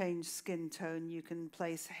can change skin tone, you can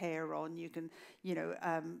place hair on, you can,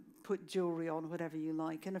 put jewelry on, whatever you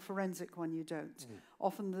like. In a forensic one, you don't.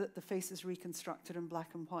 Often the face is reconstructed in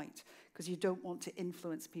black and white because you don't want to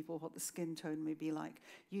influence people what the skin tone may be like.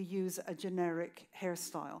 You use a generic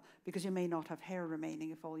hairstyle because you may not have hair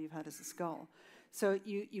remaining if all you've had is a skull. So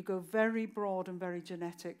you go very broad and very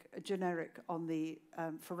generic on the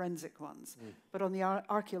forensic ones. But on the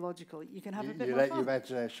archaeological, you can have a bit more fun. You let your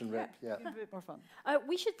imagination rip, yeah. A bit more fun.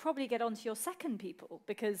 We should probably get on to your second people,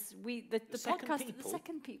 because the podcast... People?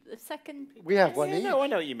 The second people. We have one each. No, I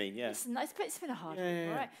know what you mean, yeah. It's been a hard week,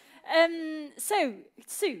 all right. So,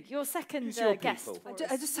 Sue, your second your guest. people?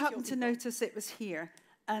 I just happened to notice it was here,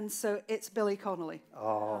 and so it's Billy Connolly.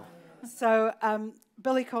 Oh. So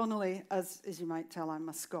Billy Connolly, as you might tell, I'm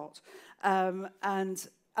a Scot, and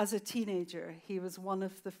as a teenager, he was one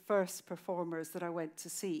of the first performers that I went to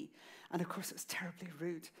see, and of course it was terribly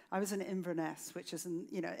rude. I was in Inverness, which is in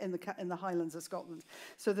the Highlands of Scotland,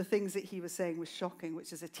 so the things that he was saying was shocking,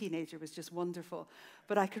 which as a teenager was just wonderful.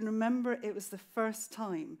 But I can remember it was the first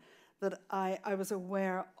time that I was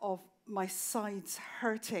aware of my sides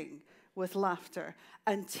hurting with laughter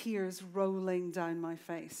and tears rolling down my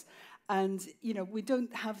face. And, we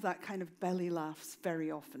don't have that kind of belly laughs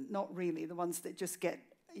very often. Not really, the ones that just get,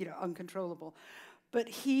 uncontrollable. But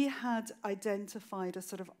he had identified a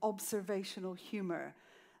sort of observational humor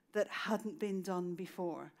that hadn't been done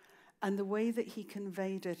before. And the way that he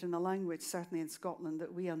conveyed it in a language, certainly in Scotland,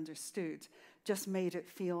 that we understood, just made it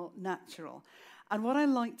feel natural. And what I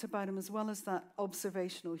liked about him, as well as that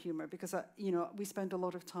observational humor, because, we spend a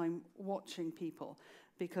lot of time watching people,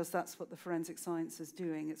 because that's what the forensic science is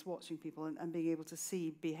doing. It's watching people and being able to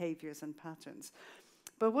see behaviors and patterns.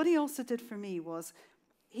 But what he also did for me was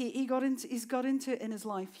he's got into in his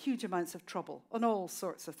life huge amounts of trouble on all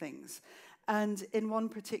sorts of things. And in one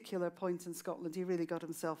particular point in Scotland, he really got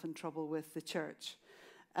himself in trouble with the church.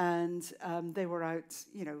 And they were out,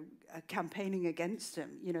 campaigning against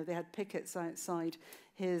him. They had pickets outside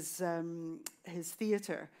his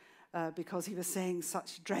theatre because he was saying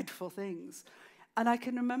such dreadful things. And I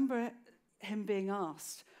can remember him being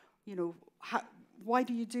asked, why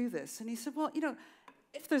do you do this? And he said, well,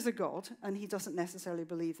 if there's a God, and he doesn't necessarily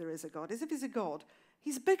believe there is a God, if he's a God,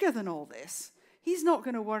 He's bigger than all this. He's not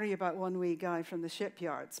going to worry about one wee guy from the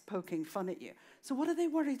shipyards poking fun at you. So what are they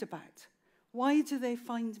worried about? Why do they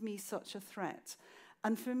find me such a threat?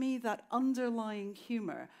 And for me, that underlying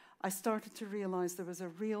humor, I started to realize there was a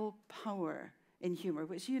real power in humor,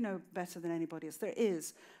 which you know better than anybody else. There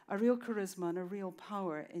is a real charisma and a real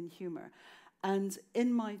power in humor. And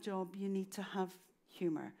in my job, you need to have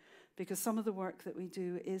humor, because some of the work that we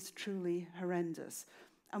do is truly horrendous.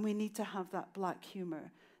 And we need to have that black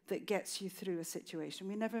humor that gets you through a situation.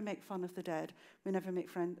 We never make fun of the dead. We never make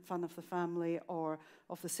fun of the family or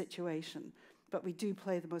of the situation. But we do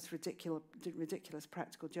play the most ridiculous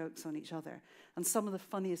practical jokes on each other. And some of the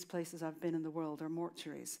funniest places I've been in the world are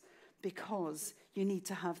mortuaries, because you need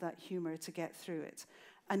to have that humor to get through it.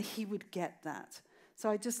 And he would get that. So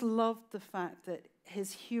I just loved the fact that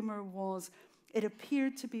his humor was, it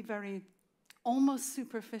appeared to be very almost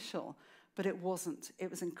superficial, but it wasn't. It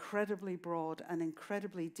was incredibly broad and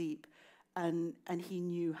incredibly deep, and he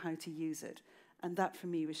knew how to use it. And that, for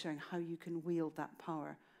me, was showing how you can wield that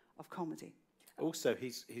power of comedy. Also,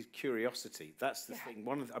 his curiosity. That's the thing.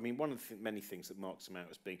 One of the many things that marks him out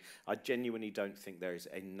as being, I genuinely don't think there is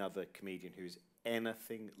another comedian who is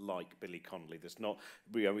anything like Billy Connolly. There's not,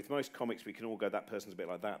 with most comics, we can all go, that person's a bit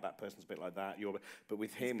like that person's a bit like that. But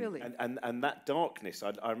with him, and that darkness,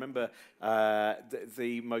 I remember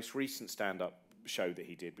the most recent stand-up show that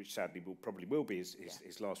he did, which sadly probably will be his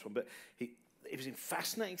last one, but it was a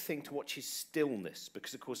fascinating thing to watch his stillness,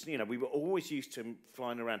 because, of course, we were always used to him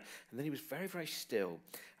flying around, and then he was very, very still.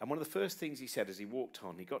 And one of the first things he said as he walked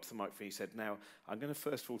on, he got to the microphone, he said, now, I'm going to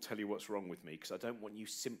first of all tell you what's wrong with me, because I don't want you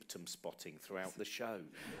symptom spotting throughout the show.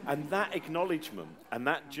 And that acknowledgement and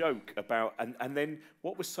that joke about, and then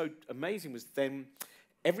what was so amazing was then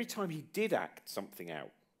every time he did act something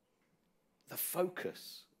out, the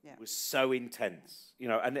focus was so intense,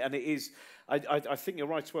 and it is. I think you're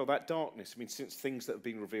right as well. That darkness. I mean, since things that have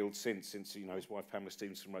been revealed since his wife Pamela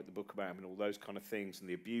Stevenson wrote the book about him, and all those kind of things, and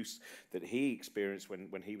the abuse that he experienced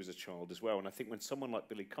when he was a child as well. And I think when someone like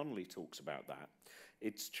Billy Connolly talks about that,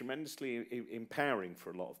 it's tremendously empowering for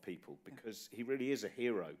a lot of people, because he really is a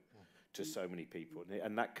hero to so many people,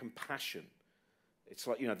 and that compassion. It's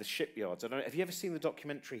like, the shipyards. I don't know, have you ever seen the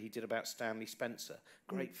documentary he did about Stanley Spencer?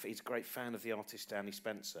 He's a great fan of the artist Stanley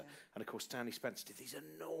Spencer. Yeah. And, of course, Stanley Spencer did these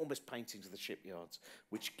enormous paintings of the shipyards,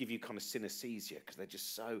 which give you kind of synesthesia, because they're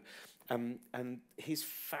just so... and his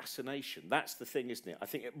fascination, that's the thing, isn't it? I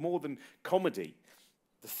think more than comedy,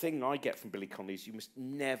 the thing I get from Billy Connolly is you must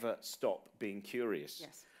never stop being curious.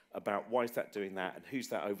 Yes. About why is that doing that, and who's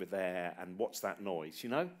that over there, and what's that noise,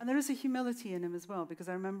 And there is a humility in him as well, because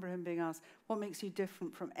I remember him being asked, what makes you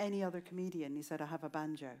different from any other comedian? He said, I have a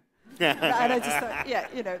banjo. And I just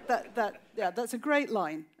thought, that's a great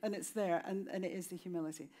line, and it's there, and it is the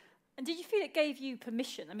humility. And did you feel it gave you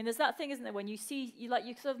permission? I mean, there's that thing, isn't there, when you see, you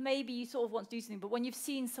sort of want to do something, but when you've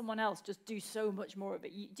seen someone else just do so much more of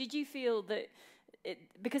it, did you feel that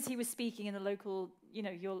because he was speaking in the local,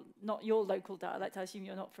 not your local dialect, I assume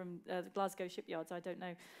you're not from the Glasgow shipyards, I don't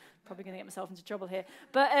know, probably going to get myself into trouble here,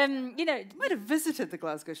 but, might have visited the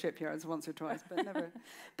Glasgow shipyards once or twice, but never.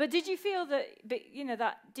 But did you feel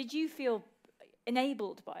did you feel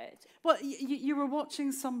enabled by it? Well, you were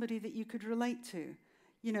watching somebody that you could relate to,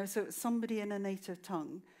 so somebody in a native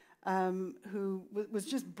tongue who was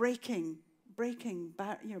just breaking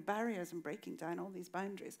barriers and breaking down all these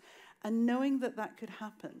boundaries. And knowing that could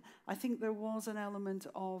happen, I think there was an element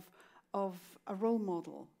of a role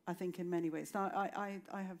model, I think, in many ways. Now, I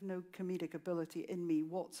have no comedic ability in me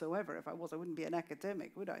whatsoever. If I was, I wouldn't be an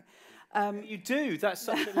academic, would I? You do. That's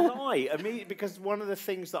such a lie. I mean, because one of the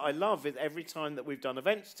things that I love is every time that we've done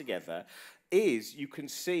events together is you can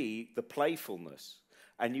see the playfulness.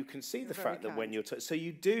 And you can see the fact that when you're... so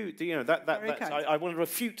you do, I want to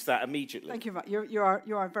refute that immediately. Thank you, Matt. You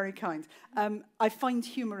are very kind. I find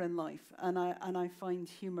humour in life, and I find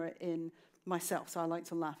humour in myself, so I like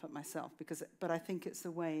to laugh at myself, but I think it's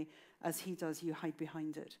the way, as he does, you hide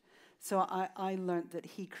behind it. So I learnt that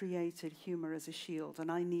he created humour as a shield,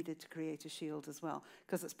 and I needed to create a shield as well,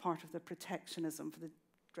 because it's part of the protectionism for the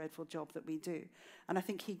dreadful job that we do. And I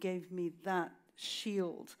think he gave me that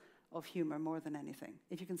shield of humour more than anything.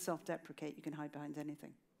 If you can self-deprecate, you can hide behind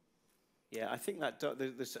anything. Yeah, I think that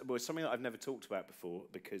there's something that I've never talked about before,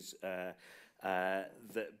 because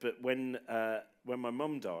but when my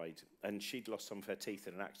mum died, and she'd lost some of her teeth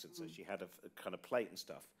in an accident, so she had a kind of plate and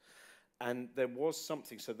stuff, and there was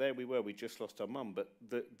something. So there we were. We just lost our mum, but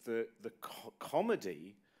the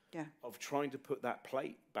comedy of trying to put that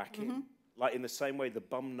plate back in. like in the same way the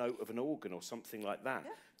bum note of an organ or something like that.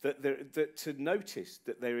 That to notice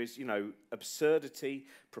that there is, you know, absurdity,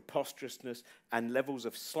 preposterousness, and levels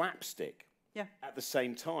of slapstick at the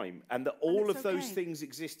same time, and that all of those things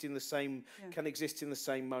exist in the same, can exist in the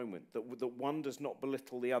same moment. That one does not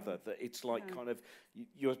belittle the other. That it's like kind of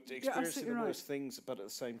you're experiencing the worst things, but at the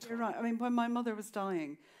same time. You're right. I mean, when my mother was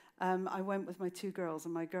dying, I went with my 2 girls,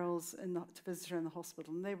 and my girls to visit her in the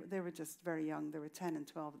hospital, and they were just very young. They were 10 and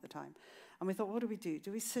 12 at the time. And we thought, what do we do?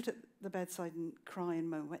 Do we sit at the bedside and cry and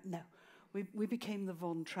moan? No. We became the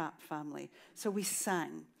Von Trapp family. So we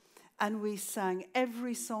sang. And we sang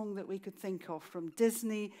every song that we could think of, from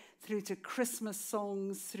Disney through to Christmas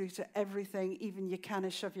songs, through to everything, even You Canna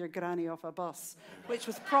Shove Your Granny Off a Bus, which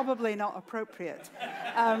was probably not appropriate.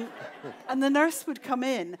 And the nurse would come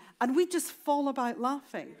in, and we'd just fall about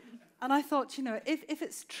laughing. And I thought, you know, if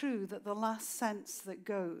it's true that the last sense that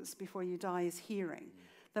goes before you die is hearing,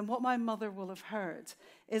 then what my mother will have heard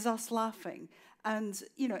is us laughing. And,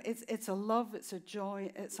 you know, it's a love, it's a joy,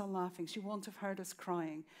 it's a laughing. She won't have heard us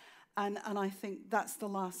crying. And I think that's the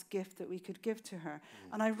last gift that we could give to her.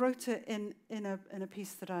 And I wrote it in a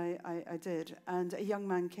piece that I did. And a young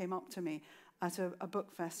man came up to me at a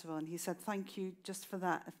book festival, and he said, thank you just for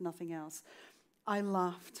that, if nothing else. I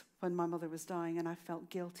laughed when my mother was dying, and I felt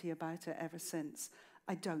guilty about it ever since.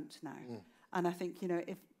 I don't now. And I think, you know,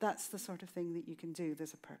 if that's the sort of thing that you can do,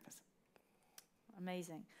 there's a purpose.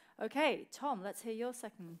 Amazing. Okay, Tom, let's hear your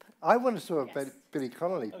second. I want to talk about Billy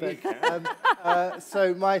Connolly. But,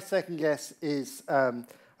 so my second guess is, I'm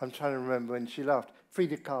trying to remember when she laughed,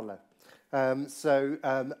 Frida Kahlo.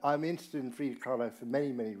 I'm interested in Frida Kahlo for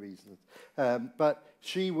many, many reasons. But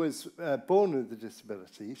she was born with a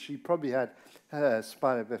disability. She probably had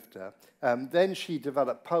spina bifida. Then she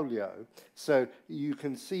developed polio. So you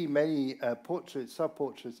can see many portraits,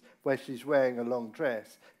 sub-portraits, where she's wearing a long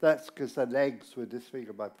dress. That's because her legs were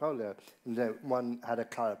disfigured by polio. And one had a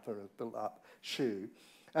caliper of built-up shoe.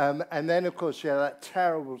 And then, of course, she had that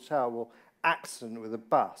terrible, terrible accident with a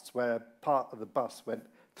bus, where a part of the bus went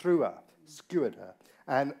through her, skewered her.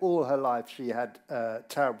 And all her life she had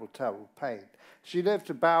terrible, terrible pain. She lived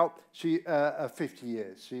about 50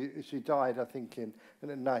 years. She died, I think, in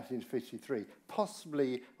 1953,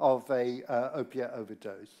 possibly of a opiate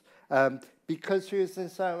overdose, because she was in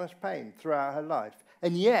so much pain throughout her life.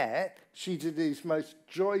 And yet, she did these most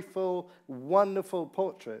joyful, wonderful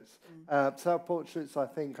portraits. Self-portraits, I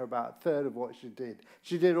think, are about a third of what she did.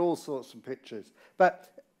 She did all sorts of pictures.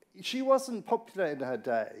 But she wasn't popular in her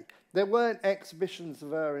day. There weren't exhibitions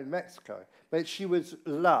of her in Mexico, but she was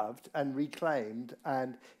loved and reclaimed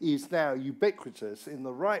and is now ubiquitous in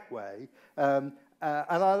the right way. And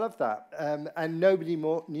I love that. And nobody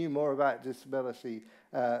knew more about disability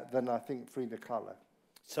than, I think, Frida Kahlo.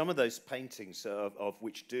 Some of those paintings of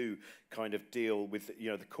which do kind of deal with, you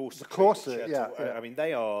know, the corset. The corset, yeah. I mean,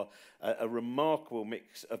 they are a remarkable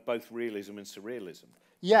mix of both realism and surrealism.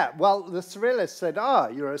 Yeah, well, the surrealist said,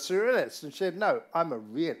 you're a surrealist. And she said, no, I'm a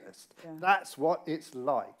realist. Yeah. That's what it's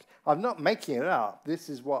like. I'm not making it up. This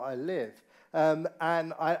is what I live. And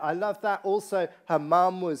I love that. Also, her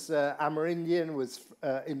mum was Amerindian, was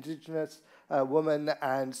indigenous woman,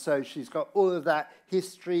 and so she's got all of that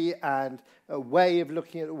history and a way of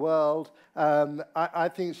looking at the world.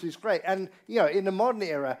 I think she's great. And, you know, in the modern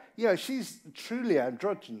era, you know, she's truly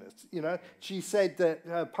androgynous. You know, she said that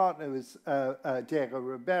her partner was Diego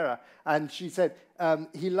Rivera, and she said,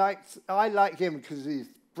 I like him because of his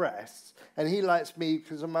breasts, and he likes me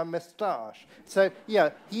because of my moustache. So, yeah,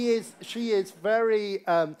 she is very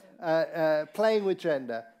playing with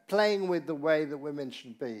gender, playing with the way that women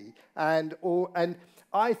should be, and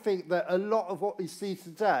I think that a lot of what we see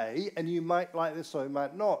today, and you might like this or you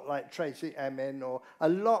might not, like Tracy Emin or a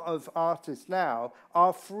lot of artists now,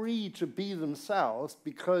 are free to be themselves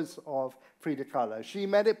because of Frida Kahlo. She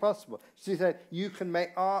made it possible. She said, you can make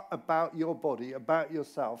art about your body, about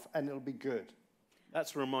yourself, and it'll be good.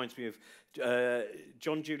 That reminds me of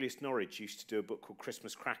John Julius Norwich used to do a book called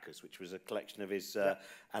Christmas Crackers, which was a collection of his,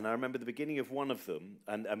 and I remember the beginning of one of them,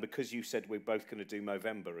 and because you said we're both going to do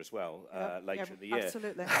Movember as well later in the year,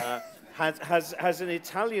 absolutely. has an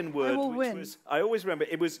Italian word which was, I always remember,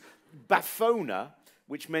 it was baffona,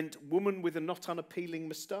 which meant woman with a not unappealing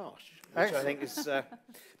moustache, which I think is,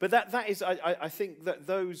 but that is, I think that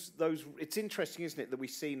those, it's interesting, isn't it, that we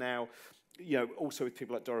see now, you know, also with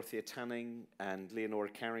people like Dorothea Tanning and Leonora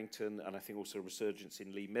Carrington, and I think also a resurgence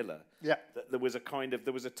in Lee Miller. Yeah, that there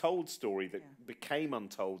was a told story that became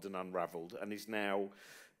untold and unravelled, and is now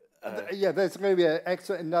Yeah, there's going to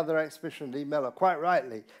be another exhibition at Lee Miller, quite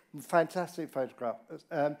rightly. Fantastic photograph.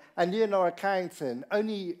 And Leonora Carrington,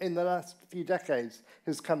 only in the last few decades,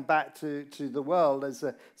 has come back to the world as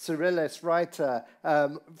a surrealist writer.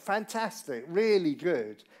 Fantastic, really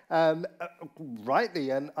good.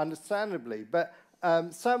 Rightly and understandably. But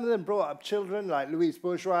some of them brought up children, like Louise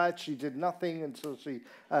Bourgeois. She did nothing until she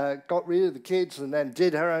got rid of the kids and then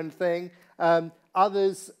did her own thing.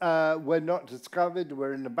 Others were not discovered,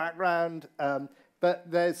 were in the background, but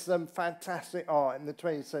there's some fantastic art in the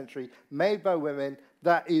 20th century made by women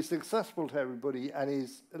that is accessible to everybody and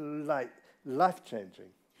is like life-changing.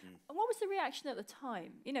 And what was the reaction at the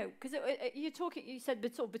time? You know, because you said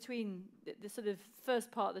between the sort of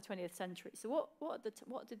first part of the 20th century. So what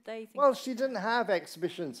did they think? Well, she didn't have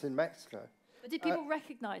exhibitions in Mexico. But did people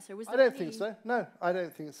recognise her? I don't think so. No, I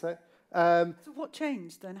don't think so. So what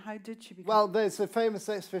changed then? How did she become? Well, there's a famous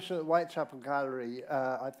exhibition at Whitechapel Gallery,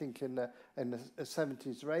 I think in the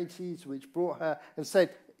 70s or 80s, which brought her and said,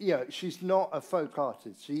 you know, she's not a folk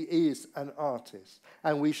artist. She is an artist,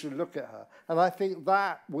 and we should look at her. And I think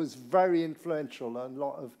that was very influential on a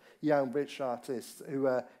lot of young British artists who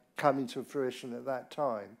were coming to fruition at that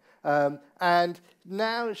time. And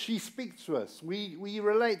now she speaks to us. We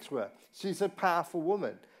relate to her. She's a powerful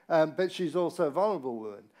woman, but she's also a vulnerable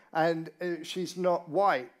woman. And she's not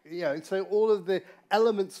white, you know, so all of the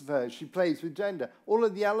elements of her, she plays with gender, all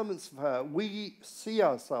of the elements of her we see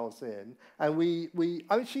ourselves in, and I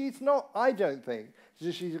mean, she's not, I don't think,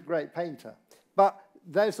 she's a great painter, but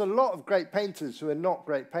there's a lot of great painters who are not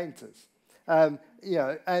great painters, you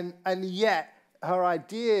know, and yet her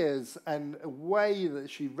ideas and way that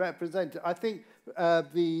she represented, I think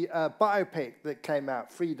the biopic that came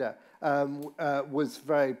out, Frida, was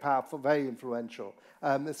very powerful, very influential.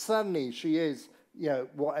 Suddenly she is, you know,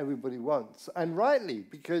 what everybody wants, and rightly,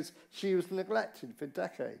 because she was neglected for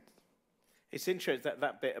decades. It's interesting,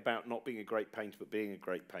 that bit about not being a great painter, but being a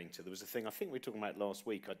great painter. There was a thing, I think we were talking about last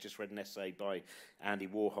week, I just read an essay by Andy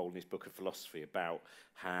Warhol in his book of philosophy about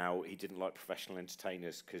how he didn't like professional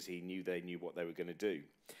entertainers because he knew they knew what they were going to do.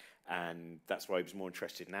 And that's why he was more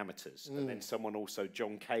interested in amateurs. And then someone also,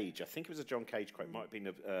 John Cage, I think it was a John Cage quote, might have been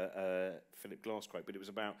a Philip Glass quote, but it was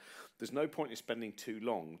about, there's no point in spending too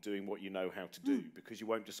long doing what you know how to do because you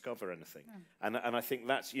won't discover anything. And I think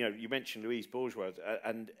that's, you know, you mentioned Louise Bourgeois,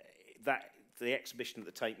 and that, the exhibition at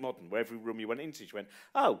the Tate Modern, where every room you went into, she went,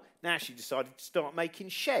 oh, now she decided to start making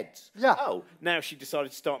sheds. Yeah. Oh, now she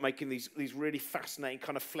decided to start making these really fascinating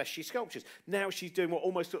kind of fleshy sculptures. Now she's doing what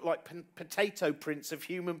almost look like potato prints of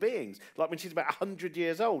human beings. Like when she's about 100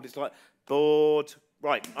 years old, it's like, bored.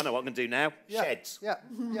 Right, I know what I'm going to do now. Yeah, sheds. Yeah,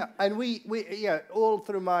 yeah. And we yeah, all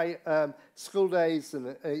through my school days,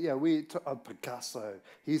 and yeah, Picasso,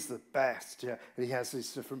 he's the best. Yeah, and he has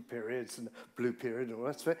these different periods and blue period and all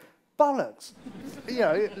that stuff. Bollocks. You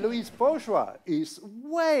know, Louise Bourgeois is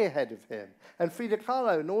way ahead of him. And Frida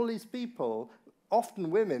Kahlo and all these people, often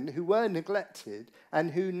women who were neglected and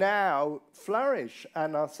who now flourish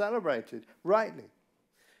and are celebrated rightly.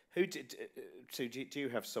 So do you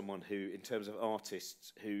have someone who, in terms of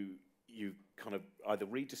artists, who you kind of either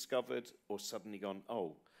rediscovered or suddenly gone,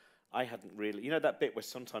 oh, I hadn't really... You know that bit where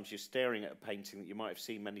sometimes you're staring at a painting that you might have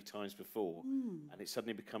seen many times before and it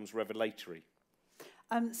suddenly becomes revelatory?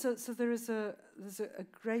 So there's a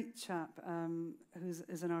great chap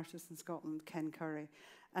who's an artist in Scotland, Ken Curry,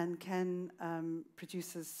 and Ken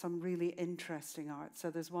produces some really interesting art. So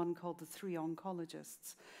there's one called The Three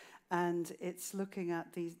Oncologists, and it's looking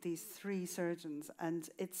at these three surgeons, and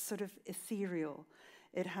it's sort of ethereal.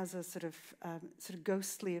 It has a sort of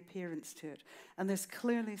ghostly appearance to it, and there's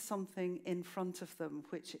clearly something in front of them,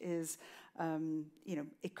 which is, you know,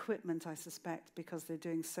 equipment, I suspect, because they're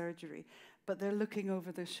doing surgery. But they're looking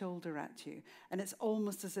over their shoulder at you. And it's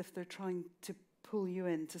almost as if they're trying to pull you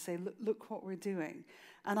in to say, look what we're doing.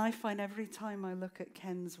 And I find every time I look at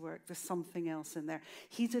Ken's work, there's something else in there.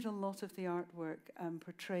 He did a lot of the artwork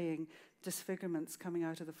portraying disfigurements coming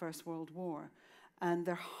out of the First World War. And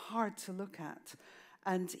they're hard to look at.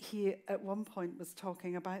 And he, at one point, was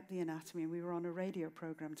talking about the anatomy. We were on a radio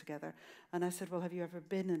program together. And I said, well, have you ever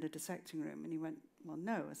been in a dissecting room? And he went, well,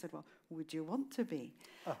 no. I said, well, would you want to be?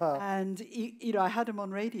 And, you know, I had him on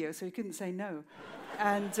radio, so he couldn't say no.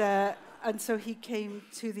 And so he came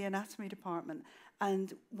to the anatomy department.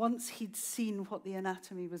 And once he'd seen what the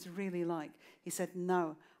anatomy was really like, he said,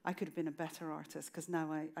 no, I could have been a better artist, because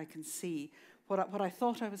now I can see what I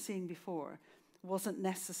thought I was seeing before wasn't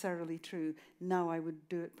necessarily true. Now I would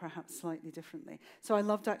do it perhaps slightly differently. So I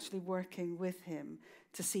loved actually working with him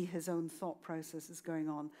to see his own thought processes going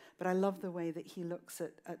on. But I love the way that he looks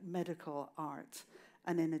at medical art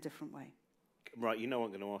and in a different way. Right, you know I'm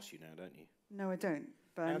going to ask you now, don't you? No, I don't.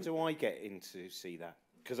 But How do I get in to see that?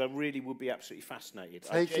 Because I really would be absolutely fascinated.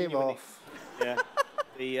 Take him off.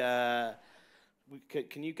 Yeah.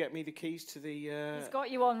 Can you get me the keys to the... He's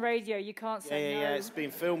got you on radio, you can't say no. Yeah, it's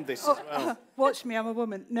been filmed this as well. Watch me, I'm a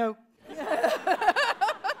woman. No.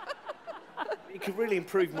 You could really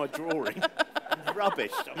improve my drawing. I'm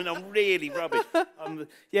rubbish. I mean, I'm really rubbish. The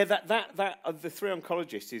Three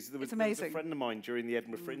Oncologists there was a friend of mine during the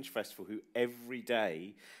Edinburgh Fringe Festival who every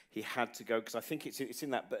day he had to go, because I think it's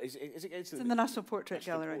in that, but it's in the National Portrait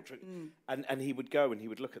Gallery. And he would go and he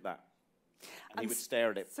would look at that. And he would stare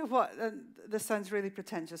at it. So what, this sounds really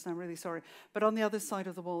pretentious and I'm really sorry, but on the other side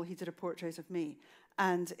of the wall he did a portrait of me,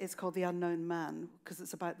 and it's called The Unknown Man because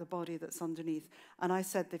it's about the body that's underneath, and I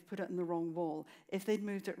said they've put it in the wrong wall. If they'd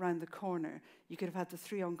moved it round the corner, you could have had the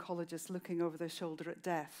three oncologists looking over their shoulder at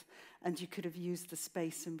death, and you could have used the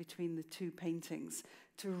space in between the two paintings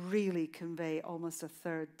to really convey almost a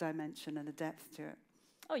third dimension and a depth to it.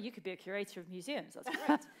 Oh, you could be a curator of museums, that's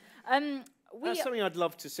great. That's something I'd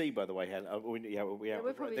love to see, by the way, Helen. No,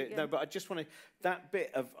 but I just want to... That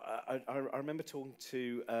bit of... I remember talking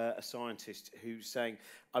to a scientist who's saying,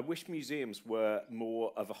 I wish museums were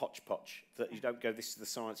more of a hodgepodge, that you don't go, this is the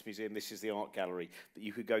science museum, this is the art gallery, that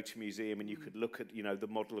you could go to a museum and you could look at, the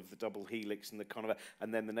model of the double helix and the kind of...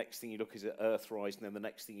 and then the next thing you look is at Earthrise, and then the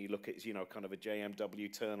next thing you look at is, kind of a J.M.W.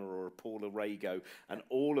 Turner or a Paul Arago, and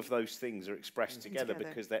all of those things are expressed together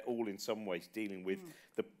because they're all in some ways dealing with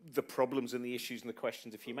the problems and the issues and the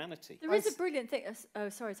questions of humanity. There is a brilliant thing... Oh,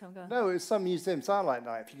 sorry, Tom, go on. No, some museums are like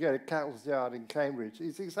that. If you go to Cattle's Yard in Cambridge,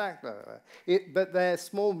 it's exactly like that. But they're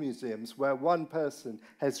small museums where one person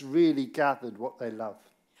has really gathered what they love.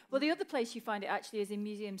 Well, the other place you find it actually is in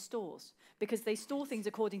museum stores, because they store things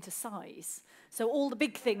according to size. So all the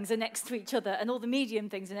big things are next to each other, and all the medium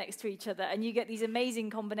things are next to each other, and you get these amazing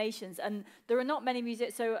combinations. And there are not many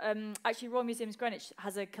museums. So actually, Royal Museums Greenwich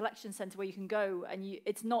has a collection centre where you can go, and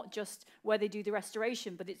it's not just where they do the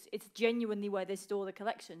restoration, but it's genuinely where they store the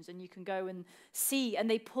collections, and you can go and see. And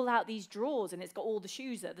they pull out these drawers, and it's got all the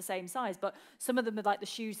shoes that are the same size. But some of them are like the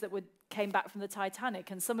shoes that came back from the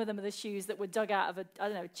Titanic, and some of them are the shoes that were dug out of a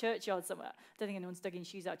churchyard somewhere. I don't think anyone's dug in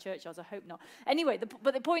shoes out of churchyards. I hope not. Anyway,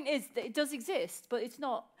 but the point is that it does exist, but it's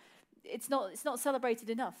not celebrated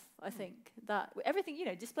enough. I think that everything,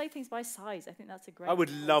 display things by size. I think that's a great. I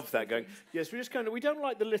would love that going. Yes, we don't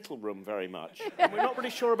like the little room very much, and we're not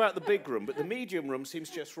really sure about the big room, but the medium room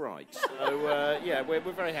seems just right. So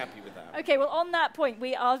we're very happy with that. Okay, well, on that point,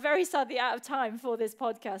 we are very sadly out of time for this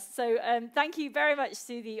podcast. So thank you very much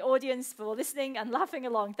to the audience for listening and laughing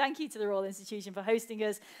along. Thank you to the Royal Institution for hosting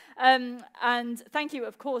us, and thank you,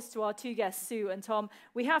 of course, to our two guests, Sue and Tom.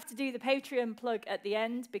 We have to do the Patreon plug at the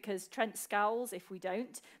end because Trent scowls if we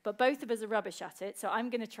don't, but both of us are rubbish at it, so I'm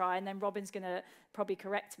going to try, and then Robin's going to probably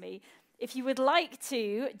correct me. If you would like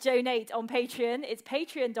to donate on Patreon, it's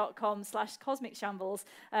patreon.com/cosmicshambles.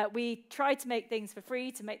 We try to make things for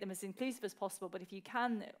free to make them as inclusive as possible, but if you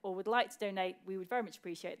can or would like to donate, we would very much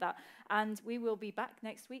appreciate that. And we will be back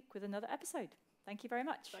next week with another episode. Thank you very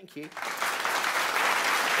much. Thank you.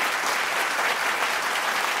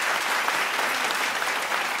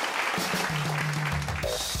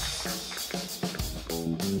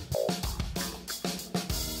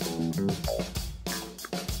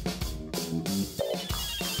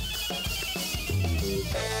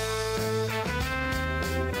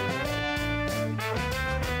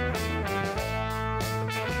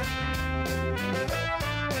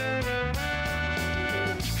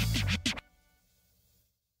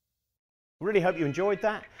 Really hope you enjoyed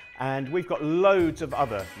that, and we've got loads of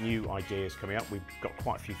other new ideas coming up. We've got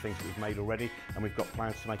quite a few things that we've made already, and we've got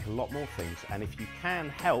plans to make a lot more things. And if you can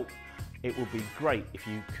help, it would be great if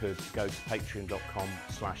you could go to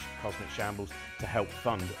patreon.com/cosmicshambles to help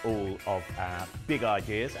fund all of our big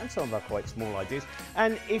ideas and some of our quite small ideas.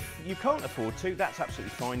 And if you can't afford to, that's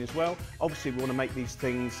absolutely fine as well. Obviously, we want to make these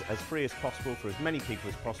things as free as possible for as many people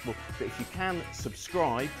as possible. But if you can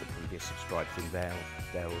subscribe, there'll probably be a subscribe thing there,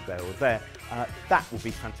 that will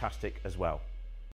be fantastic as well.